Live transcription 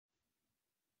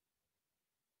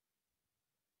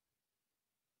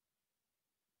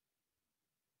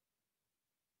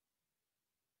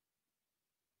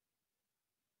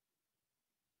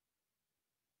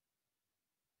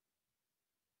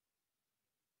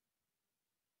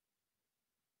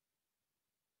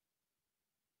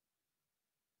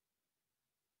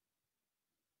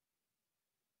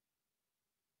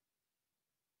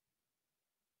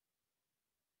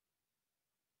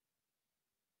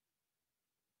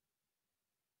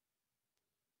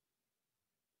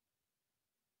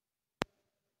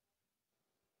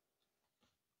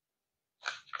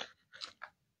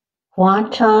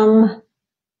Quantum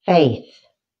Faith,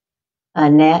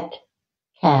 Annette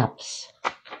Capps.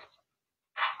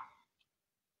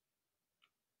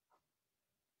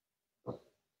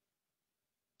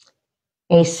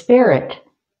 A spirit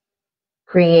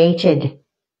created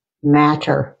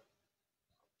matter.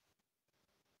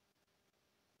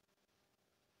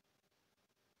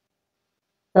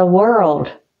 The world,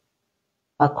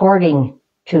 according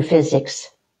to physics.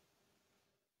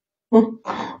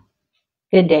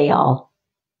 Good day, all.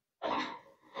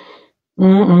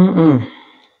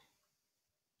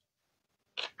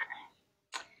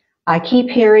 I keep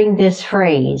hearing this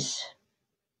phrase,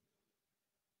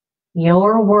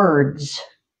 your words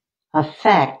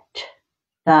affect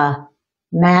the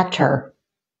matter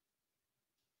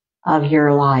of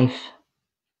your life.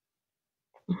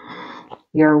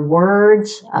 Your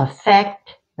words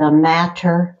affect the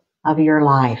matter of your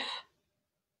life.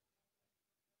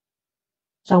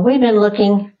 So we've been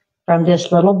looking from this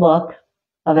little book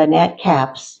of Annette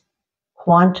Capps,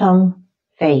 Quantum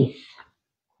Faith.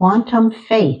 Quantum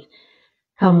faith,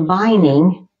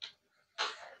 combining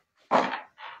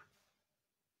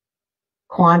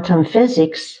quantum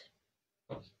physics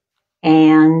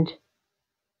and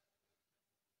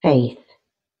faith.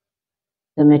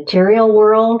 The material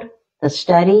world, the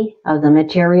study of the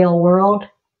material world,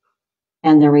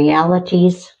 and the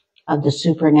realities of the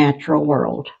supernatural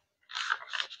world.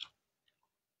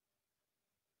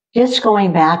 Just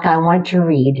going back, I want to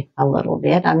read a little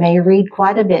bit. I may read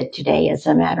quite a bit today, as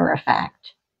a matter of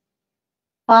fact.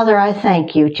 Father, I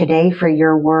thank you today for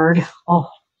your word. Oh,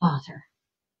 Father,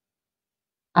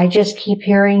 I just keep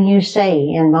hearing you say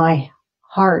in my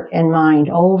heart and mind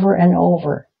over and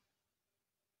over,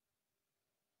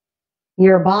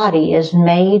 your body is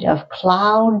made of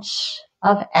clouds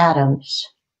of atoms,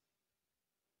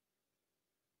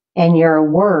 and your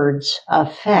words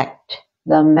affect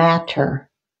the matter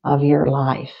of your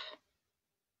life.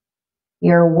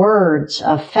 Your words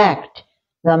affect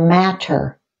the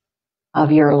matter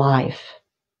of your life.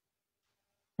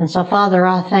 And so, Father,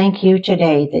 I thank you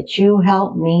today that you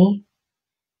help me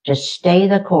to stay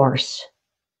the course,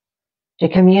 to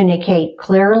communicate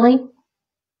clearly.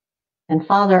 And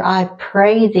Father, I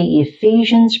pray the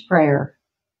Ephesians prayer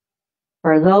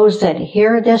for those that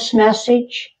hear this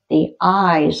message, the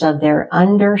eyes of their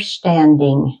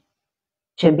understanding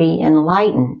to be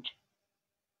enlightened,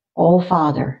 oh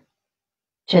Father,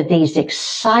 to these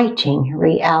exciting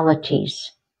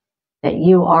realities that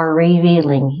you are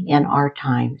revealing in our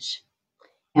times.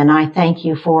 And I thank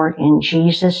you for it in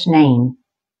Jesus' name.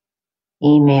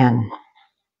 Amen.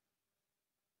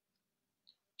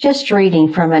 Just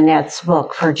reading from Annette's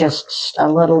book for just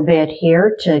a little bit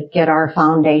here to get our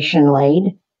foundation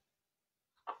laid.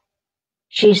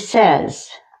 She says,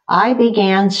 I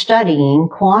began studying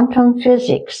quantum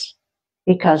physics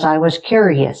because I was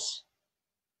curious.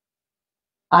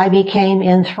 I became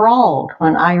enthralled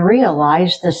when I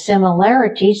realized the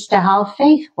similarities to how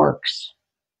faith works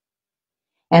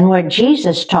and what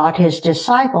Jesus taught his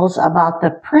disciples about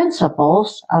the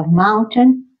principles of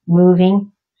mountain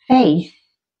moving faith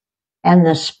and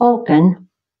the spoken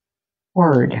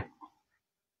word.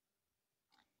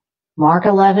 Mark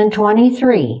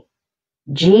 11:23,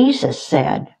 Jesus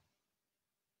said,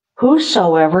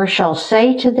 whosoever shall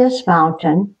say to this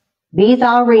mountain, be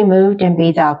thou removed and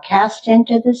be thou cast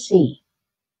into the sea,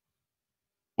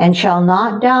 and shall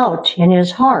not doubt in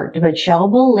his heart, but shall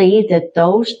believe that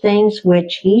those things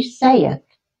which he saith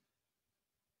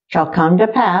shall come to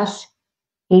pass,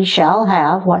 he shall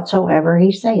have whatsoever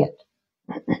he saith.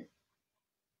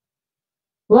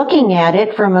 Looking at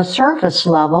it from a surface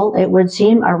level, it would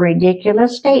seem a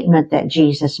ridiculous statement that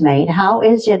Jesus made. How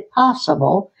is it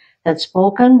possible that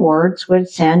spoken words would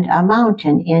send a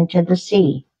mountain into the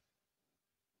sea?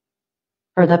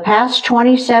 For the past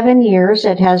 27 years,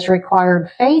 it has required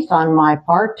faith on my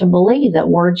part to believe that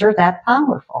words are that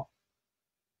powerful.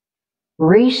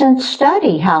 Recent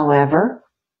study, however,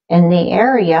 in the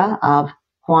area of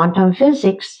quantum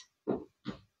physics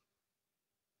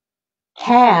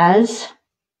has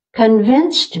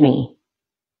convinced me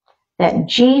that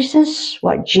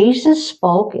what Jesus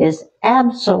spoke is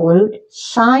absolute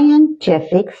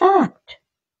scientific fact.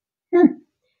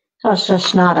 So it's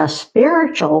just not a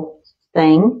spiritual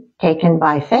thing taken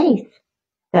by faith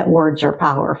that words are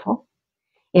powerful.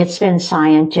 It's been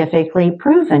scientifically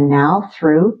proven now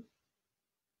through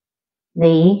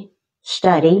the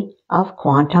study of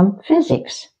quantum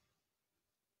physics,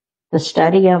 the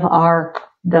study of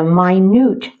the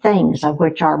minute things of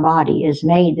which our body is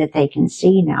made that they can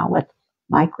see now with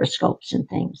microscopes and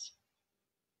things.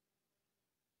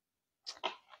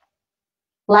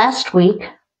 Last week,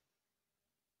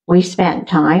 we spent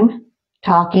time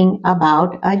talking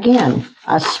about, again,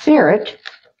 a spirit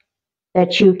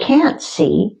that you can't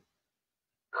see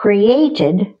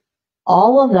created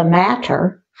all of the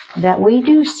matter that we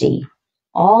do see.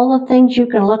 All the things you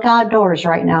can look outdoors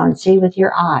right now and see with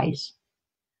your eyes,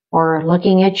 or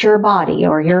looking at your body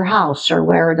or your house or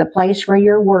where the place where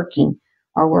you're working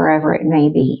or wherever it may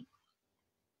be.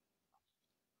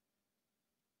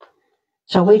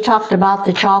 So we talked about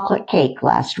the chocolate cake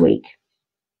last week.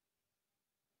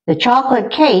 The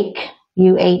chocolate cake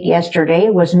you ate yesterday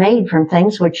was made from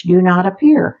things which do not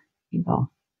appear. You go,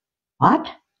 what?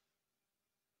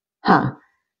 Huh.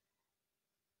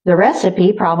 The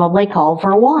recipe probably called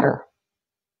for water.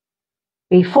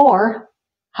 Before,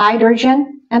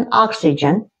 hydrogen and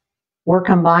oxygen were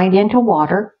combined into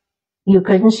water. You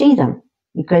couldn't see them.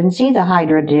 You couldn't see the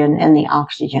hydrogen and the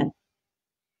oxygen.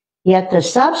 Yet the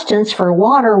substance for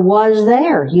water was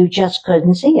there. You just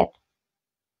couldn't see it.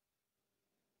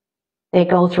 They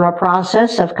go through a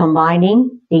process of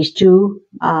combining these two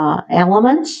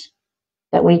elements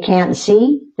that we can't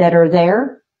see that are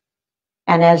there.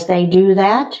 And as they do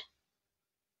that,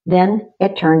 then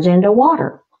it turns into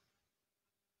water.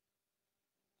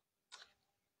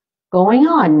 Going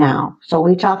on now. So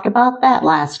we talked about that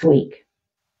last week.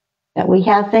 That we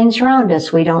have things around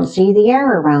us. We don't see the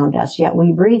air around us, yet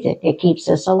we breathe it. It keeps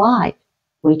us alive.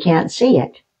 We can't see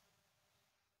it.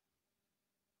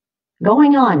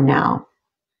 Going on now.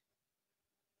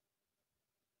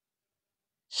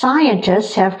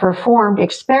 Scientists have performed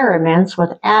experiments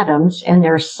with atoms and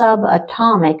their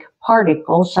subatomic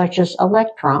particles such as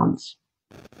electrons.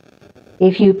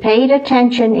 If you paid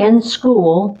attention in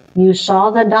school, you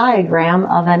saw the diagram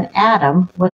of an atom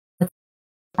with an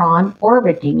electron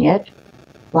orbiting it,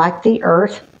 like the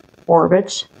Earth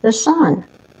orbits the sun.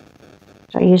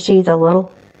 So you see the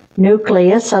little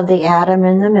nucleus of the atom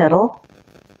in the middle,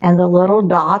 and the little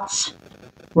dots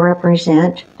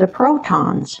represent the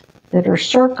protons that are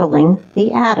circling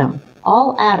the atom.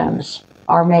 All atoms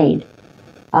are made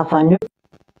of a nucleus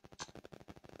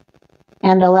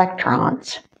and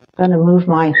electrons. I'm going to move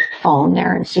my phone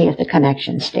there and see if the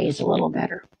connection stays a little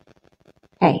better.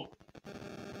 Okay.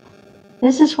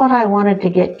 This is what I wanted to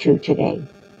get to today,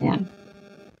 then.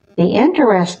 The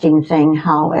interesting thing,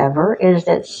 however, is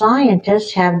that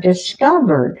scientists have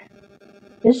discovered,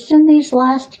 just in these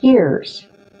last years,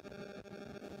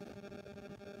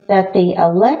 that the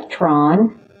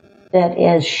electron that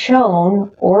is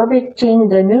shown orbiting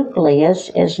the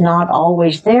nucleus is not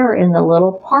always there in the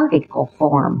little particle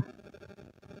form.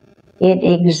 It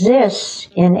exists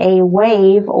in a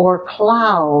wave or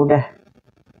cloud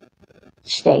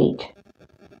state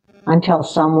until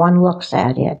someone looks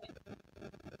at it.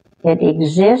 It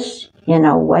exists in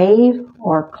a wave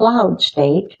or cloud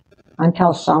state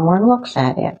until someone looks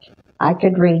at it. I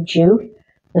could read you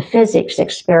the physics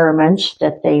experiments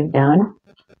that they've done,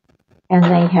 and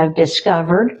they have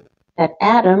discovered that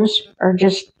atoms are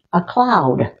just a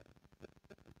cloud.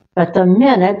 But the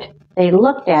minute they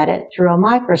looked at it through a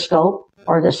microscope,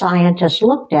 or the scientists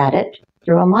looked at it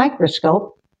through a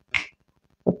microscope,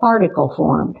 the particle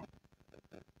formed,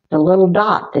 the little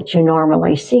dot that you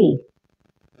normally see.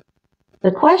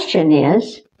 The question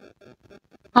is,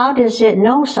 how does it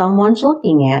know someone's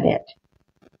looking at it?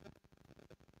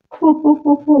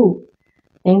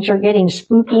 Things are getting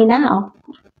spooky now.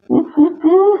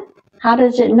 How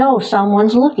does it know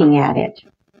someone's looking at it?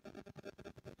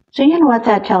 So you know what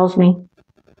that tells me?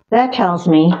 That tells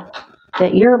me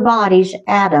that your body's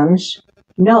atoms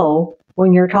know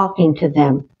when you're talking to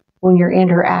them, when you're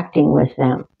interacting with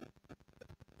them.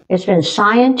 It's been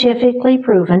scientifically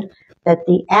proven that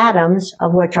the atoms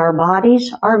of which our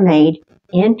bodies are made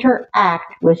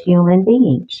interact with human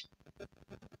beings.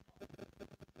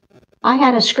 I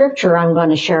had a scripture I'm going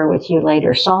to share with you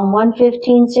later, Psalm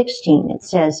 115:16. It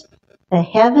says, "The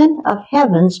heaven of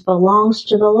heavens belongs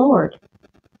to the Lord,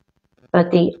 but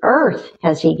the earth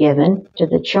has he given to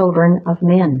the children of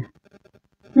men."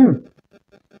 You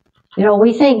know,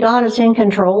 we think God is in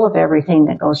control of everything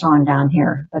that goes on down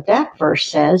here, but that verse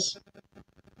says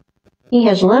he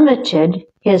has limited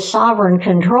his sovereign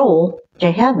control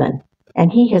to heaven,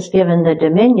 and he has given the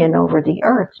dominion over the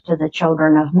earth to the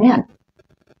children of men.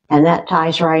 And that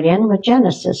ties right in with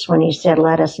Genesis when he said,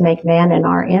 "Let us make man in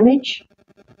our image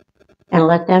and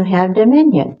let them have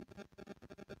dominion."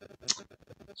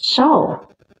 So,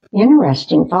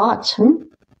 interesting thoughts,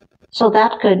 So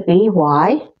that could be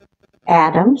why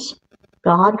atoms,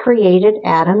 God created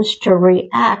atoms to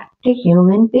react to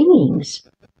human beings.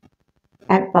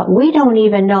 But we don't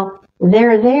even know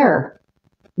they're there.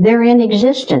 They're in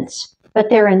existence. but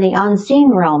they're in the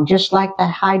unseen realm, just like the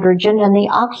hydrogen and the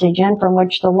oxygen from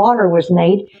which the water was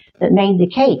made that made the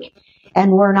cake.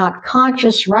 And we're not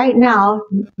conscious right now.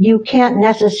 You can't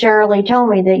necessarily tell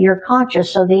me that you're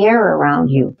conscious of the air around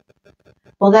you.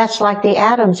 Well, that's like the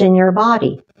atoms in your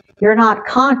body. You're not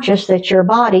conscious that your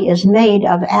body is made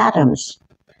of atoms.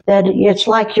 That it's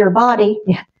like your body,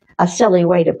 a silly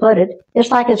way to put it,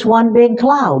 it's like it's one big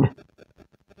cloud.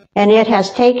 And it has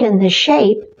taken the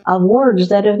shape of words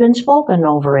that have been spoken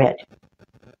over it.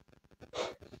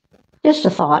 Just a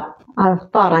thought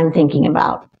I'm thinking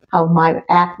about. How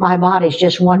my body's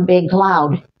just one big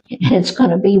cloud. It's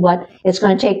going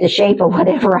to take the shape of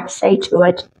whatever I say to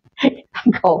it. I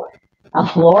go,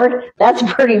 oh, Lord, that's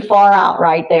pretty far out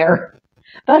right there.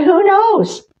 But who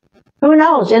knows? Who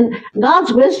knows? And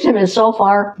God's wisdom is so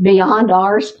far beyond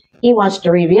ours. He wants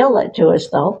to reveal it to us,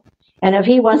 though. And if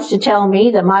he wants to tell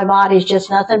me that my body's just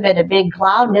nothing but a big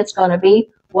cloud and it's going to be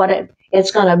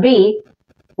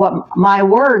what my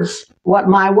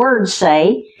words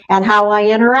say, and how I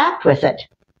interact with it.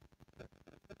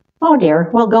 Oh dear,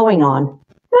 well, going on.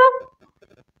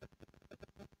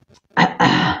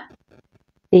 The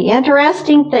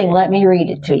interesting thing, let me read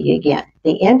it to you again.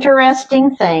 The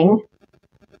interesting thing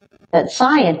that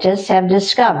scientists have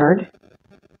discovered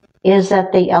is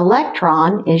that the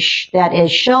electron that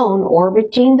is shown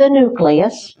orbiting the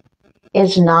nucleus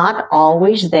is not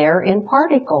always there in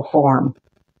particle form.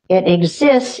 It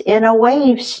exists in a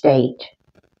wave state,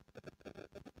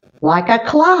 like a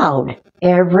cloud,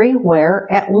 everywhere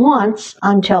at once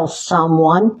until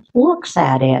someone looks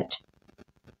at it.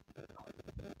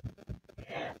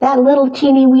 That little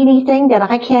teeny weeny thing that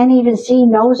I can't even see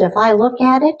knows if I look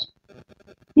at it.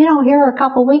 You know, here a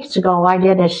couple weeks ago I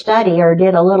did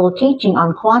a little teaching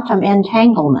on quantum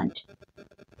entanglement.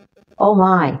 Oh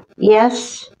my,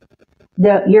 yes,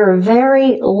 your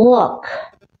very look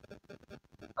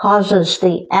causes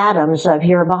the atoms of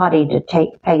your body to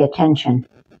pay attention.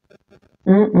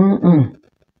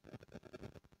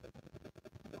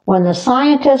 When the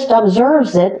scientist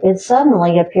observes it, it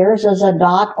suddenly appears as a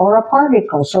dot or a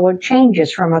particle, so it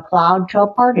changes from a cloud to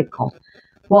a particle.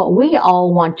 What we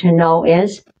all want to know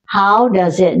is, how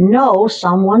does it know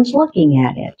someone's looking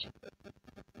at it?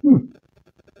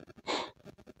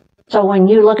 So when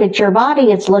you look at your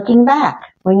body, it's looking back.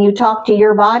 When you talk to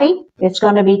your body, it's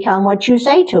going to become what you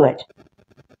say to it.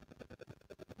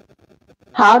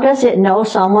 How does it know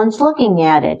someone's looking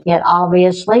at it? It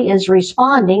obviously is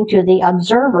responding to the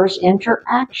observer's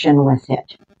interaction with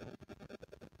it.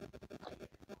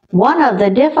 One of the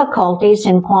difficulties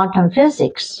in quantum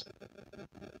physics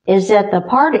is that the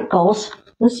particles,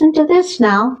 listen to this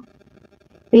now,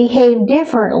 behave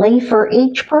differently for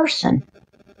each person.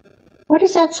 What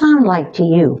does that sound like to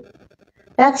you?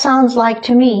 That sounds like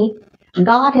to me,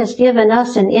 God has given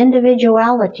us an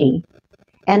individuality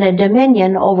and a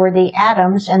dominion over the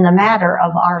atoms and the matter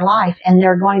of our life, and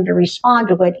they're going to respond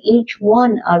to it, each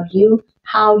one of you,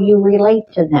 how you relate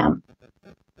to them.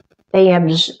 They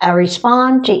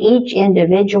respond to each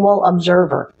individual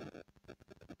observer.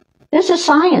 This is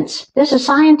science. This is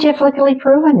scientifically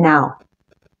proven now.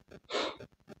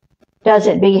 Does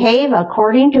it behave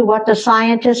according to what the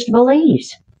scientist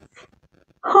believes?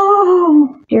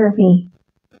 Oh, dear me.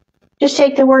 Just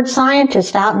take the word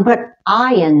scientist out and put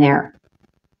I in there.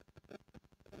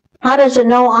 How does it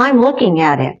know I'm looking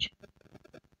at it?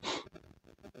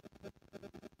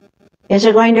 Is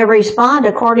it going to respond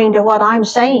according to what I'm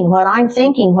saying, what I'm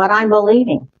thinking, what I'm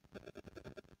believing?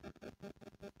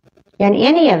 In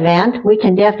any event, we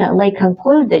can definitely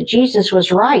conclude that Jesus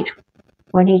was right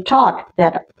when he taught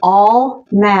that all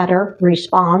matter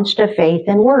responds to faith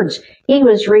in words. He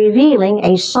was revealing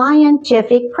a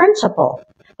scientific principle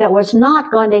that was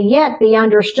not going to yet be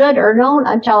understood or known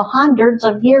until hundreds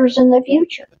of years in the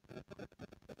future.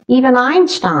 Even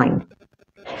Einstein,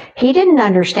 he didn't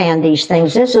understand these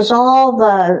things. This is all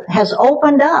has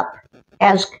opened up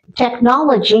as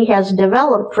technology has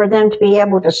developed for them to be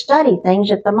able to study things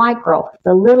at the micro,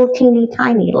 the little teeny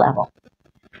tiny level.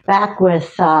 Back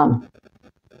with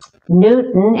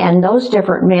Newton and those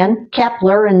different men,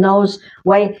 Kepler and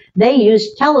they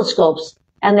used telescopes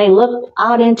and they looked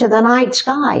out into the night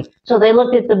sky. So they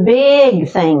looked at the big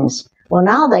things. Well,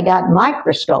 now they got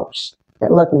microscopes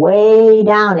that look way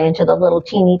down into the little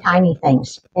teeny tiny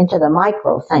things, into the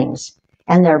micro things.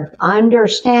 And they're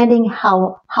understanding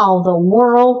how the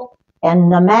world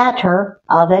and the matter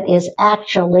of it is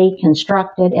actually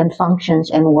constructed and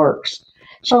functions and works.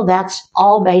 So that's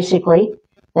all basically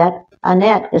that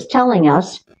Annette is telling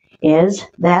us, is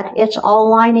that it's all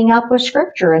lining up with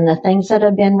Scripture and the things that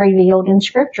have been revealed in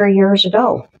Scripture years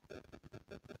ago.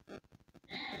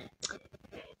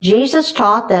 Jesus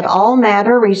taught that all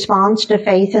matter responds to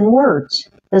faith in words.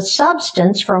 The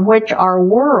substance from which our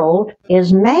world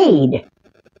is made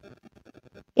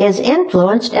is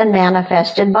influenced and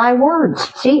manifested by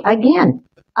words. See, again,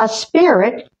 a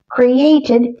spirit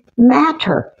created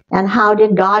matter. And how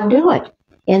did God do it?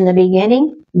 In the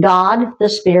beginning, God, the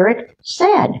Spirit,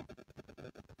 said.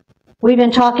 We've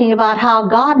been talking about how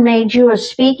God made you a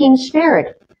speaking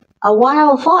spirit. A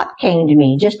wild thought came to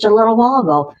me just a little while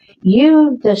ago.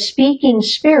 You, the speaking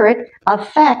spirit,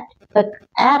 affect the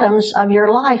atoms of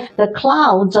your life, the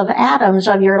clouds of atoms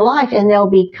of your life, and they'll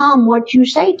become what you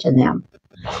say to them.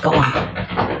 Go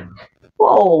on.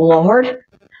 Whoa, Lord.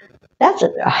 That's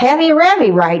a heavy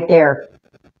revy right there.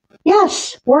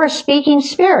 Yes, we're a speaking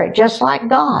spirit, just like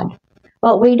God.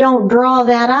 But we don't draw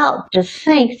that out to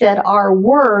think that our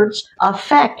words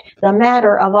affect the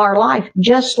matter of our life,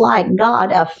 just like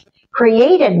God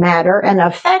created matter and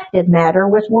affected matter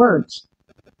with words.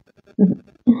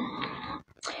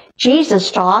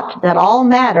 Jesus taught that all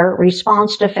matter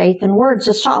responds to faith in words.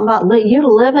 It's talking about you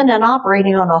living and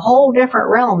operating on a whole different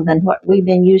realm than what we've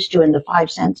been used to in the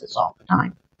five senses all the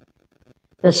time.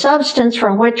 The substance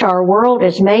from which our world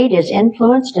is made is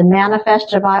influenced and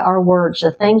manifested by our words.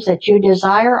 The things that you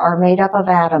desire are made up of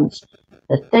atoms.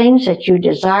 The things that you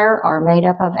desire are made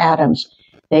up of atoms.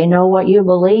 They know what you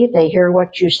believe, they hear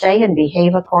what you say, and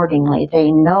behave accordingly.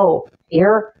 They know.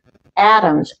 Hear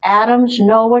atoms. Atoms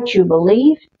know what you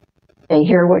believe, they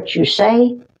hear what you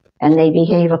say, and they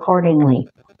behave accordingly.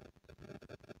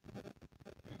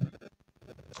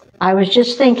 I was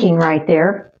just thinking right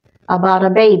there about a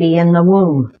baby in the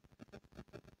womb.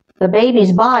 The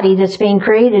baby's body that's being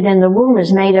created in the womb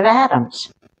is made of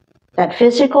atoms. That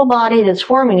physical body that's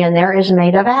forming in there is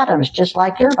made of atoms, just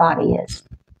like your body is.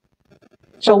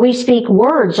 So we speak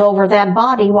words over that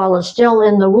body while it's still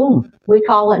in the womb. We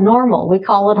call it normal. We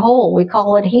call it whole. We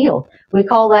call it healed. We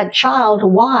call that child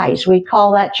wise. We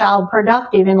call that child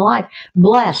productive in life,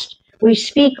 blessed. We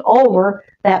speak over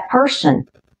that person,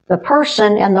 the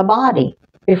person and the body,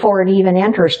 before it even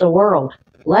enters the world.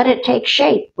 Let it take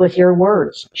shape with your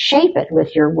words. Shape it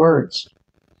with your words.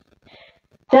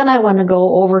 Then I want to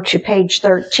go over to page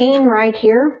 13 right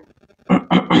here.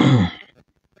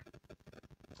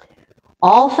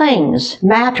 All things,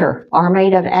 matter, are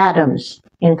made of atoms,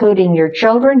 including your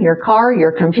children, your car,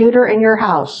 your computer, and your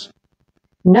house.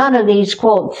 None of these,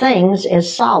 quote, things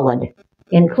is solid,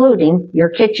 including your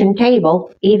kitchen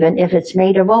table, even if it's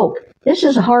made of oak. This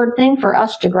is a hard thing for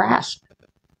us to grasp.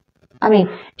 I mean,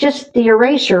 just the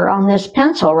eraser on this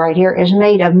pencil right here is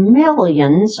made of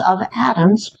millions of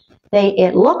atoms.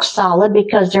 It looks solid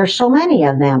because there's so many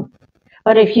of them.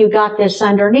 But if you got this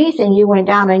underneath and you went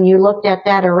down and you looked at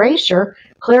that eraser,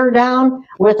 clear down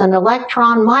with an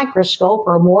electron microscope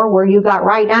or more, where you got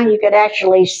right down, you could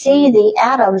actually see the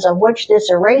atoms of which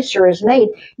this eraser is made,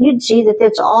 you'd see that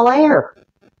it's all air.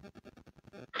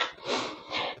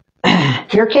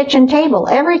 Your kitchen table,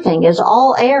 everything is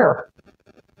all air.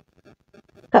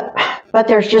 But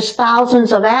there's just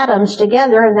thousands of atoms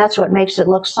together, and that's what makes it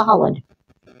look solid.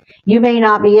 You may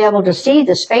not be able to see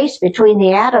the space between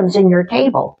the atoms in your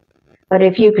table, but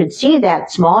if you could see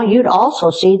that small, you'd also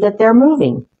see that they're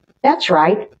moving. That's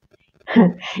right.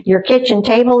 Your kitchen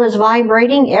table is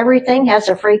vibrating. Everything has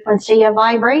a frequency of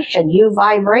vibration. You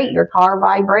vibrate, your car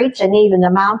vibrates, and even the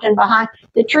mountain behind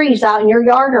the trees out in your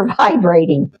yard are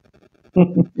vibrating.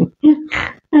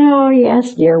 Oh,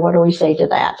 yes, dear. What do we say to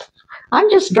that? I'm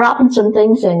just dropping some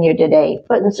things in you today,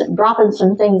 dropping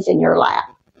some things in your lap.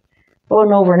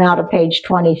 Going over now to page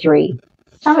 23.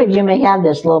 Some of you may have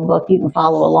this little book. You can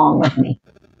follow along with me.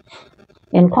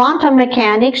 In quantum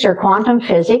mechanics or quantum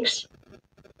physics,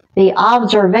 the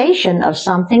observation of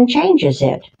something changes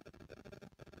it.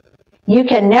 You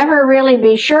can never really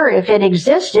be sure if it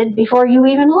existed before you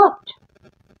even looked.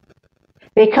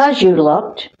 Because you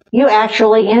looked, you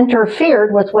actually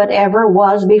interfered with whatever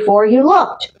was before you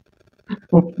looked.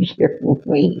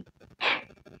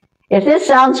 If this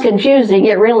sounds confusing,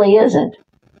 it really isn't.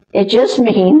 It just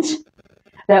means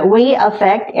that we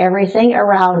affect everything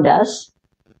around us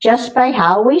just by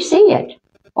how we see it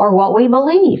or what we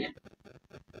believe.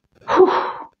 Whew.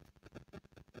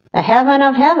 The heaven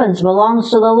of heavens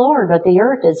belongs to the Lord, but the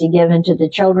earth is given to the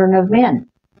children of men.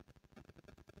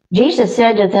 Jesus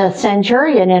said to the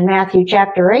centurion in Matthew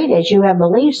chapter 8, as you have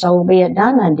believed, so will be it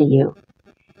done unto you.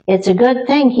 It's a good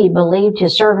thing he believed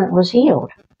his servant was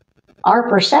healed. Our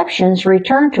perceptions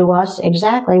return to us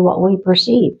exactly what we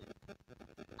perceive.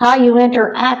 How you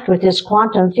interact with this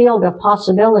quantum field of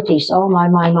possibilities, oh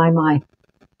my.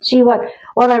 See, what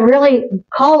I'm really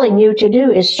calling you to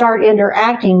do is start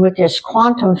interacting with this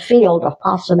quantum field of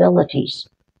possibilities.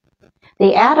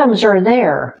 The atoms are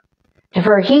there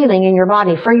for healing in your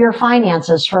body, for your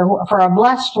finances, for a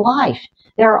blessed life.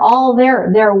 They're all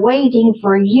there. They're waiting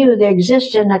for you. They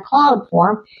exist in a cloud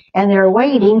form, and they're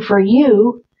waiting for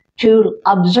you to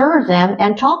observe them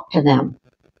and talk to them.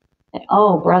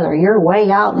 Oh, brother, you're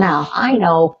way out now. I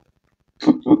know.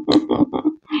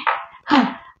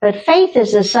 But faith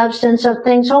is the substance of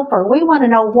things hoped for. We want to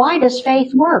know, why does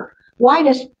faith work? Why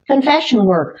does confession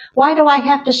work? Why do I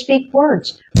have to speak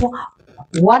words?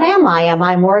 What am I? Am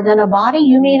I more than a body?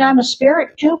 You mean I'm a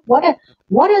spirit too? What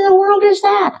in the world is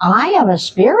that? I am a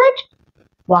spirit?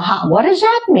 Well, what does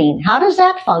that mean? How does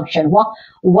that function? Well,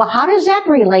 how does that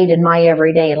relate in my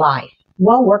everyday life?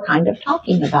 Well, we're kind of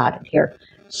talking about it here.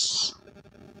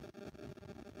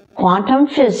 Quantum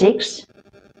physics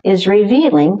is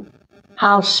revealing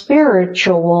how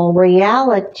spiritual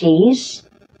realities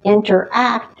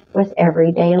interact with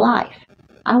everyday life.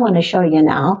 I want to show you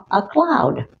now a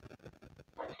cloud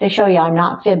to show you I'm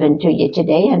not fibbing to you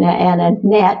today, and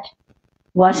Annette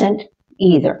wasn't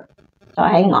either. So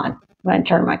hang on. I'm going to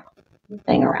turn my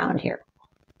thing around here.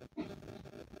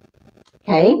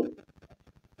 Okay.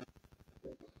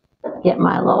 Get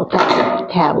my little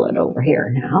tablet over here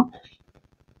now.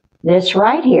 This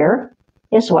right here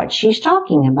is what she's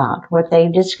talking about, what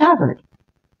they've discovered.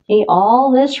 See,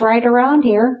 all this right around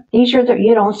here, these are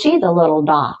you don't see the little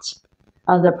dots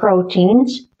of the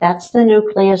proteins. That's the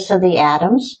nucleus of the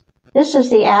atoms. This is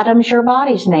the atoms your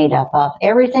body's made up of.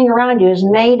 Everything around you is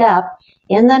made up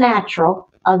in the natural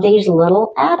of these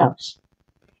little atoms.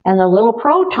 And the little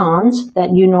protons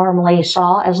that you normally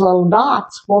saw as little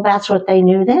dots, well, that's what they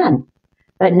knew then.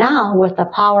 But now, with the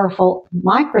powerful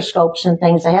microscopes and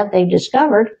things they have, they've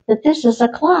discovered that this is a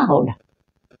cloud.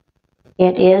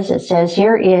 It says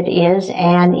here, it is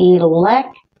an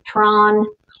electron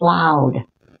cloud.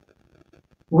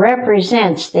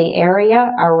 Represents the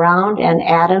area around an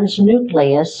atom's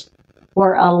nucleus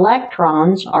where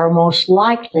electrons are most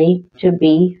likely to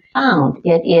be found.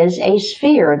 It is a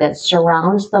sphere that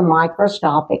surrounds the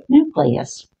microscopic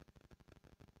nucleus.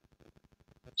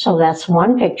 So that's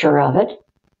one picture of it.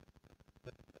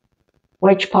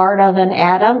 Which part of an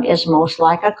atom is most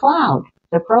like a cloud?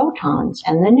 The protons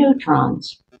and the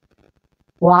neutrons.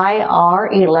 Why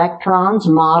are electrons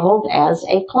modeled as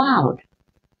a cloud?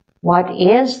 What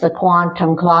is the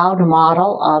quantum cloud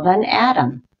model of an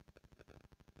atom?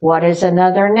 What is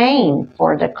another name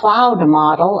for the cloud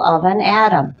model of an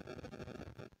atom?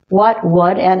 What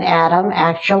would an atom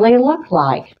actually look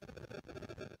like?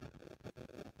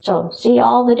 So see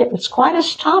it's quite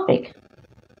a topic.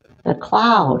 The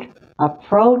cloud. A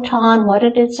proton, what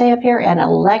did it say up here? An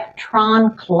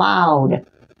electron cloud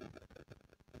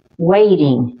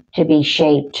waiting to be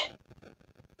shaped.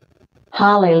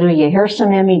 Hallelujah. Here's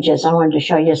some images. I wanted to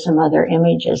show you some other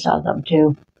images of them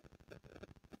too.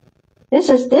 This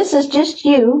is just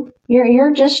you.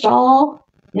 You're just all,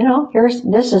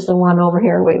 this is the one over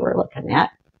here we were looking at.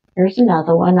 Here's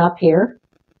another one up here.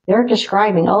 They're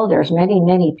describing, there's many,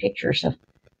 many pictures of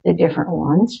the different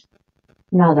ones.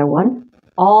 Another one.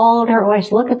 All their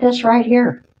ways. Look at this right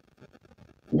here.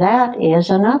 That is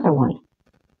another one.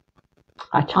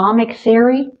 Atomic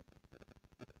theory,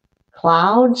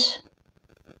 clouds,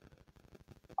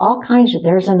 all kinds of,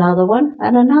 there's another one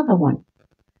and another one.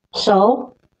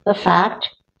 So the fact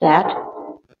that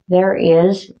there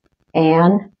is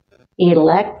an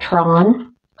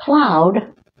electron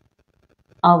cloud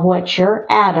of which your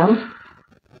atom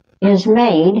is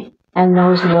made, and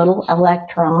those little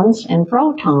electrons and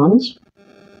protons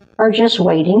are just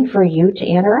waiting for you to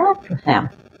interact with them.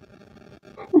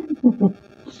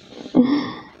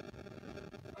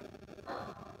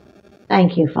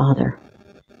 Thank you, Father.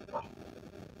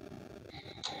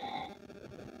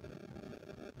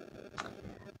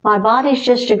 My body's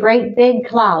just a great big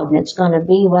cloud, and it's going to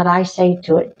be what I say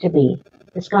to it to be.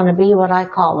 It's going to be what I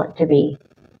call it to be.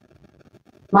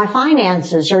 My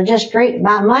finances are just great.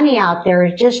 My money out there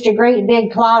is just a great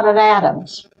big cloud of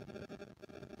atoms.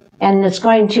 And my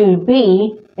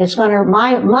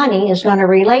money is going to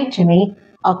relate to me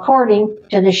according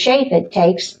to the shape it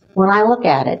takes when I look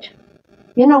at it.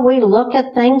 We look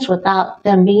at things without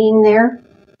them being there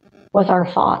with our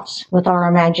thoughts, with our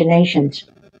imaginations.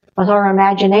 With our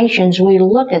imaginations, we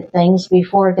look at things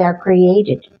before they're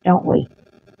created, don't we?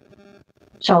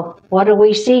 So what do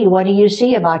we see? What do you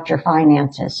see about your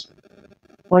finances?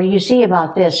 What do you see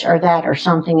about this or that or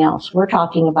something else? We're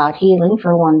talking about healing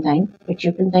for one thing, but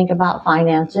you can think about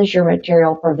finances, your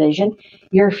material provision,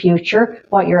 your future,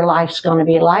 what your life's going to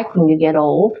be like when you get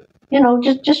old,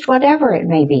 just whatever it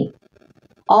may be.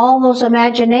 All those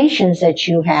imaginations that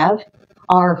you have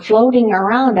are floating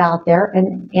around out there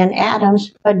in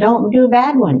atoms, but don't do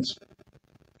bad ones.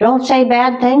 Don't say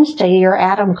bad things to your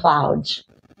atom clouds.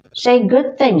 Say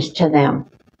good things to them.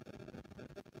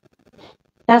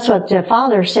 That's what the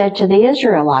Father said to the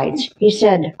Israelites. He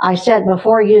said, I said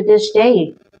before you this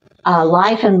day,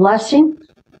 life and blessing,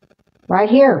 right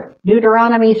here,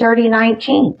 Deuteronomy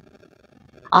 30:19.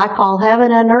 I call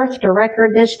heaven and earth to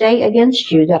record this day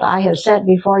against you, that I have set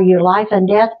before you life and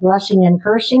death, blessing and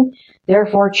cursing.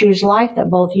 Therefore choose life, that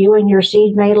both you and your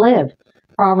seed may live.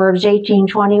 Proverbs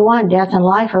 18:21, death and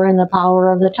life are in the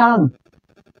power of the tongue.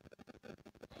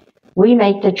 We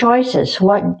make the choices.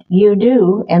 What you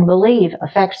do and believe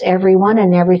affects everyone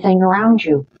and everything around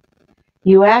you.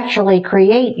 You actually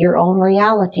create your own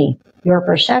reality. Your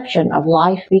perception of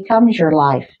life becomes your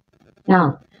life.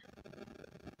 Now,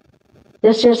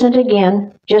 this isn't,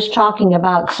 again, just talking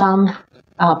about some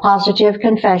positive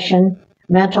confession,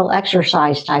 mental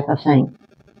exercise type of thing.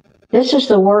 This is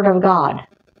the Word of God.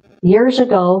 Years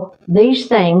ago, these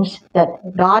things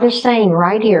that God is saying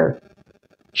right here,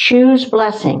 choose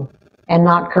blessing and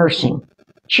not cursing.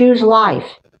 Choose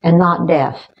life and not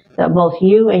death, that both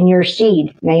you and your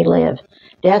seed may live.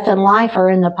 Death and life are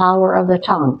in the power of the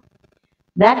tongue.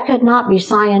 That could not be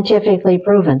scientifically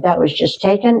proven. That was just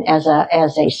taken as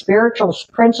a spiritual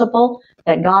principle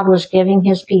that God was giving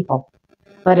his people.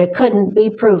 But it couldn't be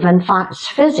proven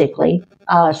physically,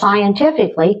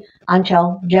 scientifically,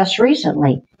 until just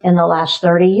recently, in the last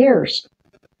 30 years.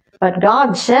 But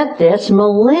God said this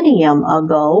millennium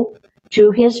ago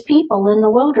to his people in the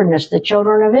wilderness, the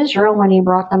children of Israel, when he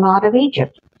brought them out of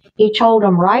Egypt. He told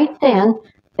them right then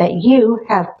that you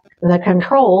have the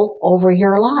control over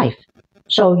your life.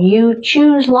 So you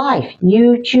choose life.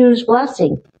 You choose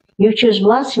blessing. You choose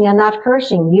blessing and not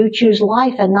cursing. You choose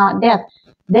life and not death.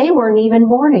 They weren't even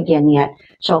born again yet.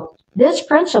 So this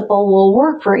principle will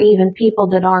work for even people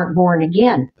that aren't born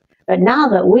again. But now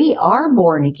that we are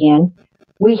born again,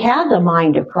 we have the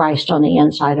mind of Christ on the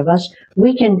inside of us.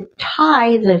 We can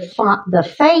tie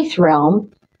the faith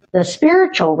realm, the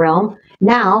spiritual realm,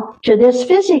 now to this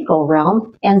physical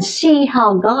realm and see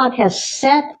how God has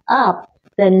set up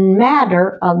the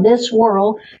matter of this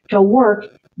world to work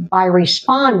by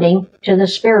responding to the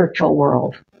spiritual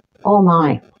world. Oh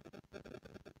my.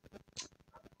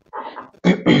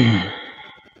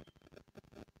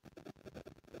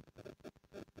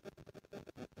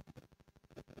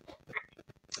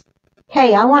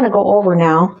 Okay, I want to go over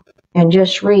now and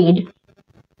just read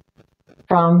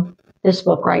from this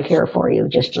book right here for you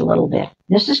just a little bit.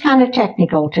 This is kind of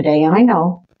technical today, I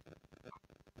know.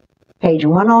 Page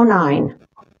 109.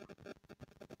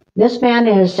 This man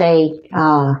is a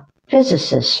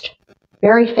physicist,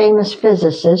 very famous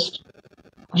physicist,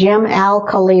 Jim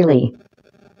Al-Khalili,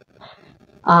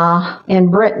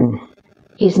 in Britain.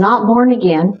 He's not born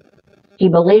again. He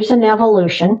believes in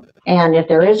evolution, and if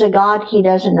there is a God, he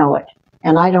doesn't know it.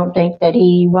 And I don't think that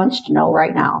he wants to know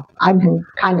right now. I've been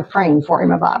kind of praying for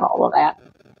him about all of that.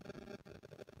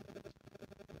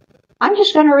 I'm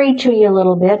just going to read to you a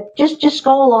little bit. Just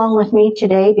go along with me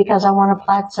today because I want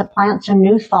to plant some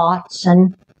new thoughts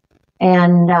and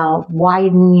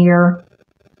widen your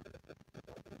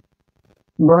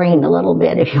brain a little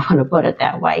bit, if you want to put it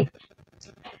that way.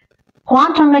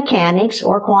 Quantum mechanics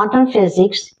or quantum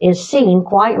physics is seen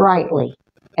quite rightly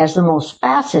as the most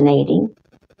fascinating,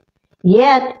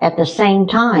 yet at the same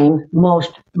time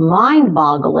most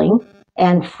mind-boggling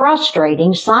and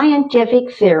frustrating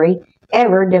scientific theory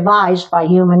ever devised by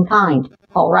humankind.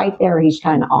 Oh, right there he's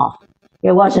kind of off.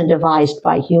 It wasn't devised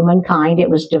by humankind, it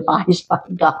was devised by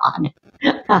God.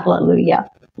 Hallelujah.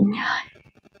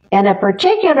 In a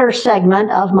particular segment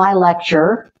of my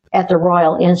lecture at the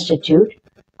Royal Institute,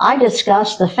 I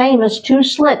discussed the famous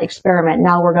two-slit experiment.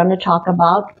 Now we're going to talk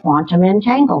about quantum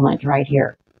entanglement right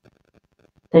here.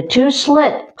 The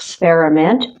two-slit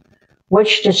experiment,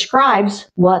 which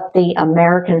describes what the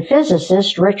American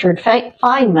physicist Richard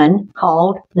Feynman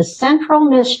called the central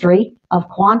mystery of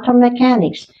quantum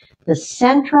mechanics. The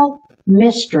central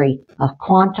mystery of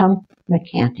quantum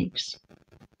mechanics.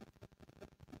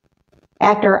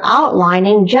 After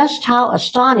outlining just how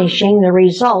astonishing the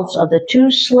results of the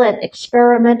two-slit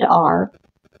experiment are,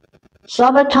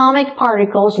 subatomic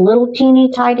particles, little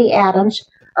teeny tiny atoms,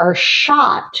 are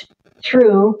shot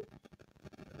through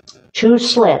two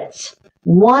slits.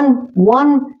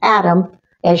 One atom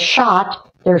is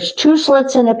shot. There's two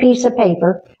slits in a piece of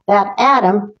paper. That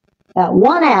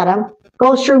one atom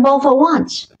goes through both at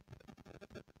once.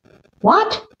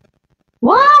 What?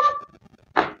 What?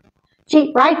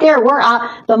 See, right there,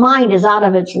 the mind is out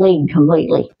of its league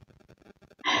completely.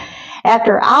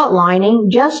 After outlining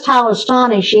just how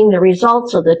astonishing the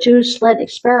results of the two-slit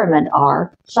experiment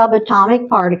are, subatomic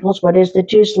particles, what is the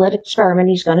two-slit experiment?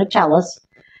 He's going to tell us.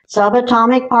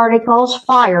 Subatomic particles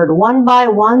fired one by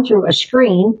one through a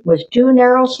screen with two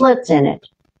narrow slits in it,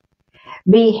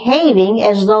 behaving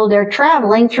as though they're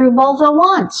traveling through both at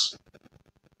once,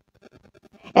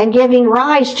 and giving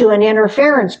rise to an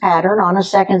interference pattern on a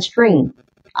second screen.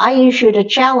 I issued a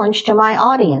challenge to my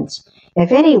audience.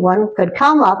 If anyone could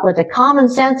come up with a common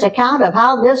sense account of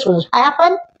how this was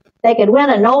happened, they could win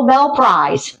a Nobel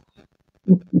Prize.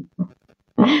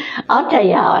 I'll tell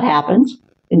you how it happens.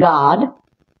 God.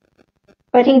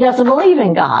 But he doesn't believe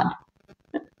in God.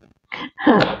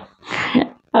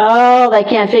 Oh, they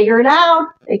can't figure it out.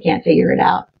 They can't figure it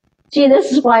out. See,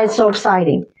 this is why it's so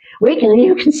exciting.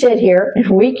 You can sit here and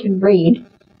we can read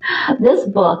this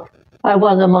book by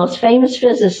one of the most famous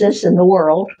physicists in the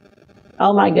world.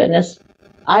 Oh my goodness.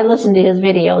 I listen to his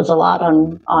videos a lot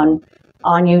on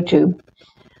YouTube.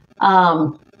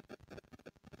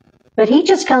 But he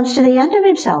just comes to the end of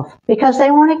himself because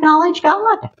they won't acknowledge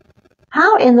God.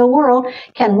 How in the world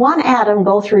can one atom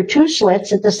go through two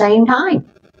slits at the same time?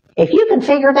 If you can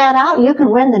figure that out, you can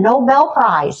win the Nobel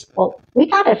Prize. Well, we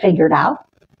got it figured out.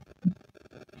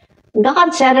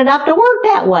 God set it up to work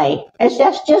that way. That's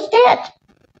just it.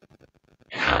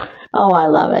 Oh, I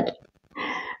love it.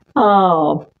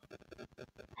 Oh.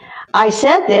 I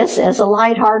said this as a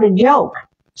lighthearted joke,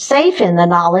 safe in the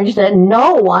knowledge that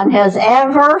no one has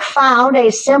ever found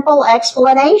a simple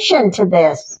explanation to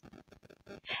this,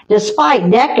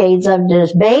 despite decades of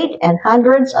debate and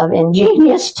hundreds of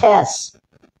ingenious tests,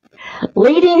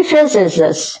 leading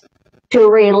physicists to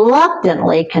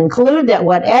reluctantly conclude that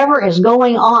whatever is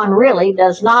going on really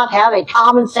does not have a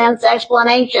common sense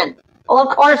explanation. Well,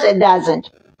 of course it doesn't.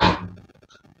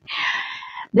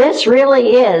 This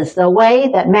really is the way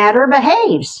that matter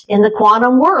behaves in the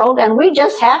quantum world, and we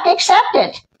just have to accept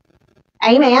it.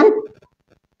 Amen.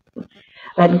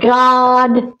 But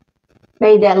God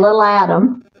made that little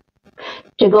atom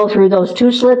to go through those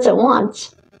two slits at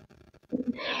once.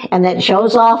 And that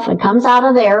shows off and comes out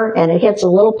of there, and it hits a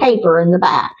little paper in the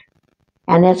back.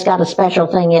 And it's got a special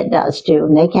thing it does, too.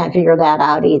 And they can't figure that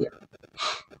out either.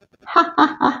 Ha,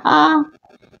 ha, ha,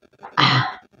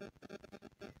 ha.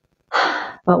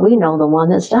 But we know the one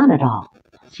that's done it all.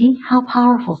 See how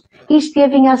powerful. He's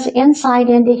giving us insight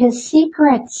into his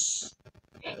secrets.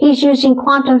 He's using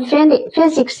quantum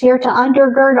physics here to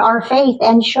undergird our faith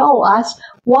and show us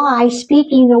why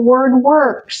speaking the word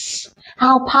works.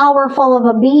 How powerful of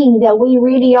a being that we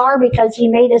really are, because he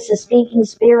made us a speaking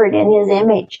spirit in his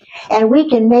image. And we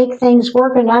can make things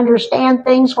work and understand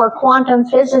things where quantum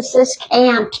physicists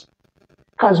can't.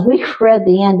 Because we've read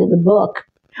the end of the book.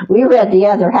 We read the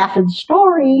other half of the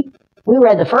story. We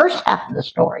read the first half of the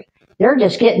story. They're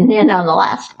just getting in on the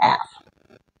last half.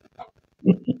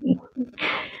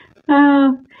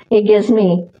 It gives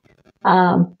me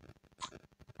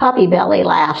puppy belly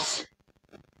laughs.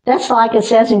 That's like it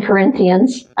says in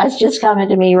Corinthians. That's just coming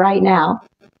to me right now.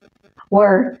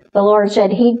 Where the Lord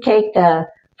said he'd take the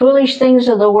foolish things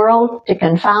of the world to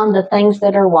confound the things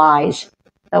that are wise.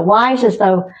 The wise is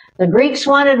the Greeks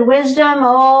wanted wisdom.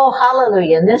 Oh,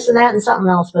 hallelujah. And this and that and something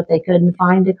else, but they couldn't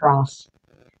find the cross.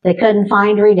 They couldn't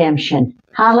find redemption.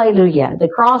 Hallelujah. The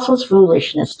cross was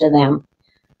foolishness to them.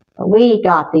 But we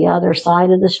got the other side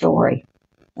of the story.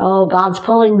 Oh, God's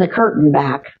pulling the curtain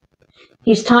back.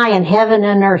 He's tying heaven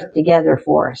and earth together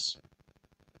for us.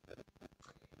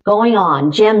 Going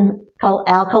on, Jim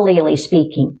Al-Khalili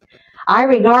speaking. I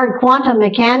regard quantum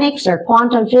mechanics or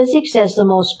quantum physics as the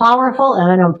most powerful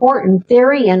and important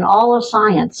theory in all of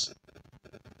science.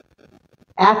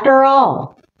 After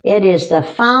all, it is the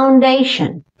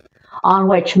foundation on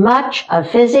which much of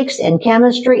physics and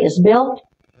chemistry is built,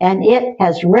 and it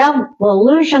has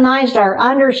revolutionized our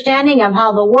understanding of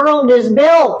how the world is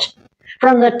built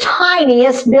from the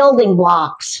tiniest building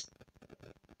blocks.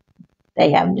 They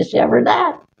haven't discovered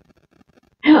that.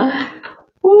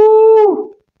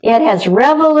 Woo! It has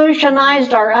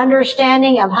revolutionized our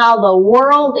understanding of how the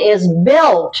world is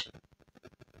built.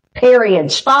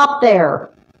 Period. Stop there.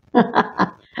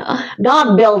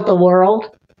 God built the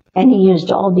world, and he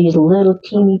used all these little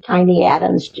teeny tiny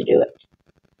atoms to do it.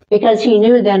 Because he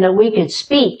knew then that we could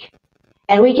speak,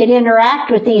 and we could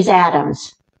interact with these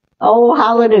atoms. Oh,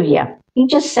 hallelujah. He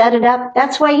just set it up.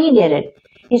 That's why he did it.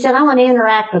 He said, I want to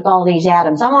interact with all these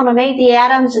atoms. I want to make the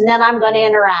atoms, and then I'm going to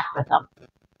interact with them.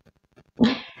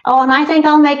 Oh, and I think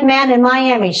I'll make man in my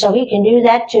image, so he can do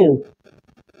that too.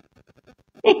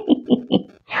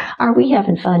 Are we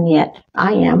having fun yet?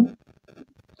 I am.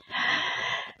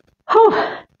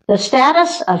 Whew. The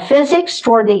status of physics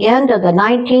toward the end of the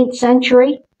 19th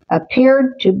century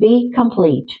appeared to be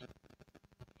complete.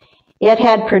 It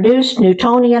had produced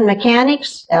Newtonian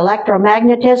mechanics,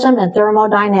 electromagnetism, and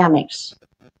thermodynamics,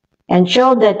 and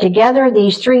showed that together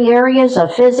these three areas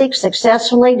of physics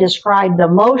successfully describe the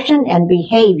motion and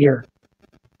behavior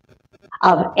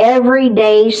of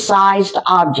everyday sized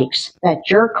objects.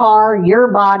 That's your car,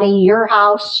 your body, your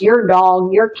house, your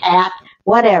dog, your cat,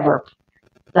 whatever.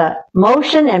 The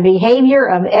motion and behavior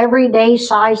of everyday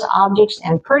sized objects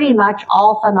and pretty much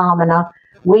all phenomena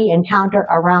we encounter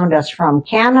around us, from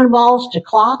cannonballs to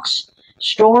clocks,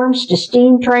 storms to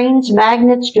steam trains,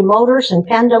 magnets to motors, and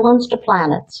pendulums to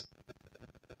planets.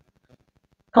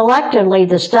 Collectively,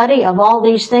 the study of all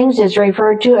these things is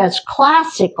referred to as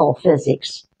classical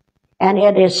physics, and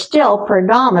it is still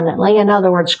predominantly, in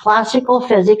other words, classical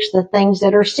physics, the things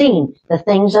that are seen, the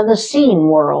things of the seen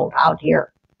world out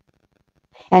here.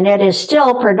 And it is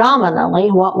still predominantly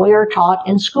what we are taught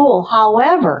in school.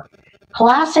 However,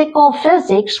 classical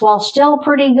physics, while still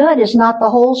pretty good, is not the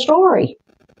whole story.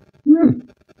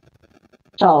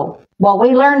 So, what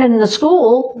we learn in the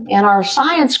school, in our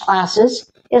science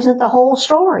classes, isn't the whole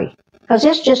story, because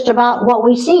it's just about what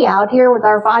we see out here with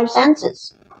our five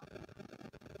senses.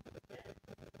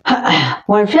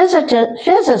 When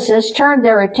physicists turned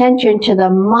their attention to the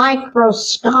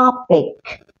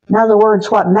microscopic, in other words,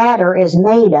 what matter is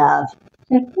made of,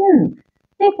 I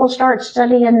think we'll start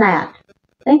studying that.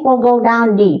 Think we'll go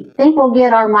down deep. Think we'll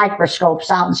get our microscopes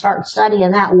out and start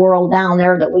studying that world down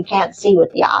there that we can't see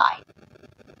with the eye.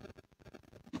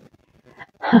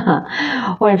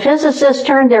 When physicists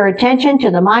turned their attention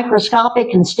to the microscopic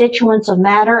constituents of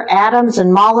matter, atoms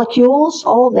and molecules,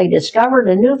 they discovered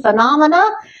a new phenomena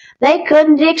they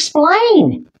couldn't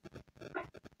explain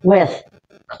with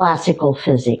classical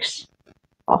physics.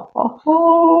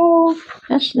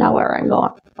 That's not where I'm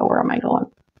going. Oh, where am I going?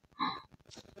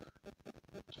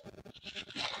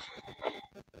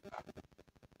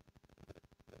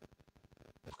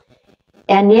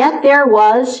 And yet there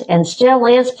was, and still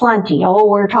is, plenty.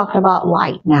 We're talking about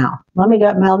light now. Let me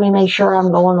make sure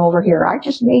I'm going over here. I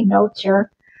just made notes here.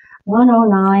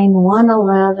 109,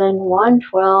 111,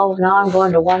 112. Now I'm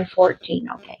going to 114.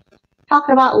 Okay.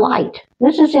 Talking about light.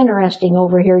 This is interesting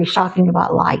over here. He's talking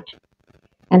about light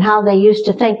and how they used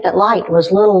to think that light was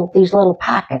these little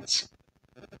packets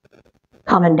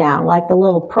coming down, like the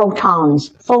little protons,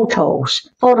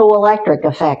 photoelectric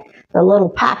effect. The little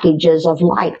packages of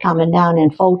light coming down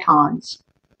in photons.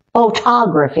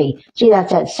 Photography. See,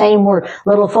 that's that same word,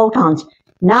 little photons.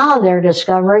 Now they're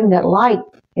discovering that light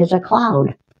is a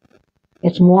cloud.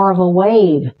 It's more of a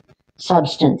wave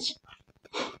substance.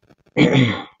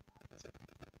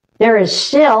 There is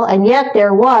still, and yet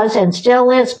there was, and still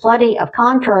is, plenty of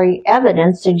contrary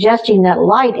evidence suggesting that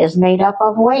light is made up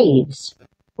of waves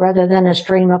rather than a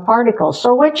stream of particles.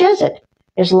 So which is it?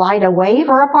 Is light a wave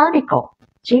or a particle?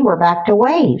 See, we're back to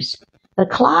waves. The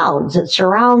clouds that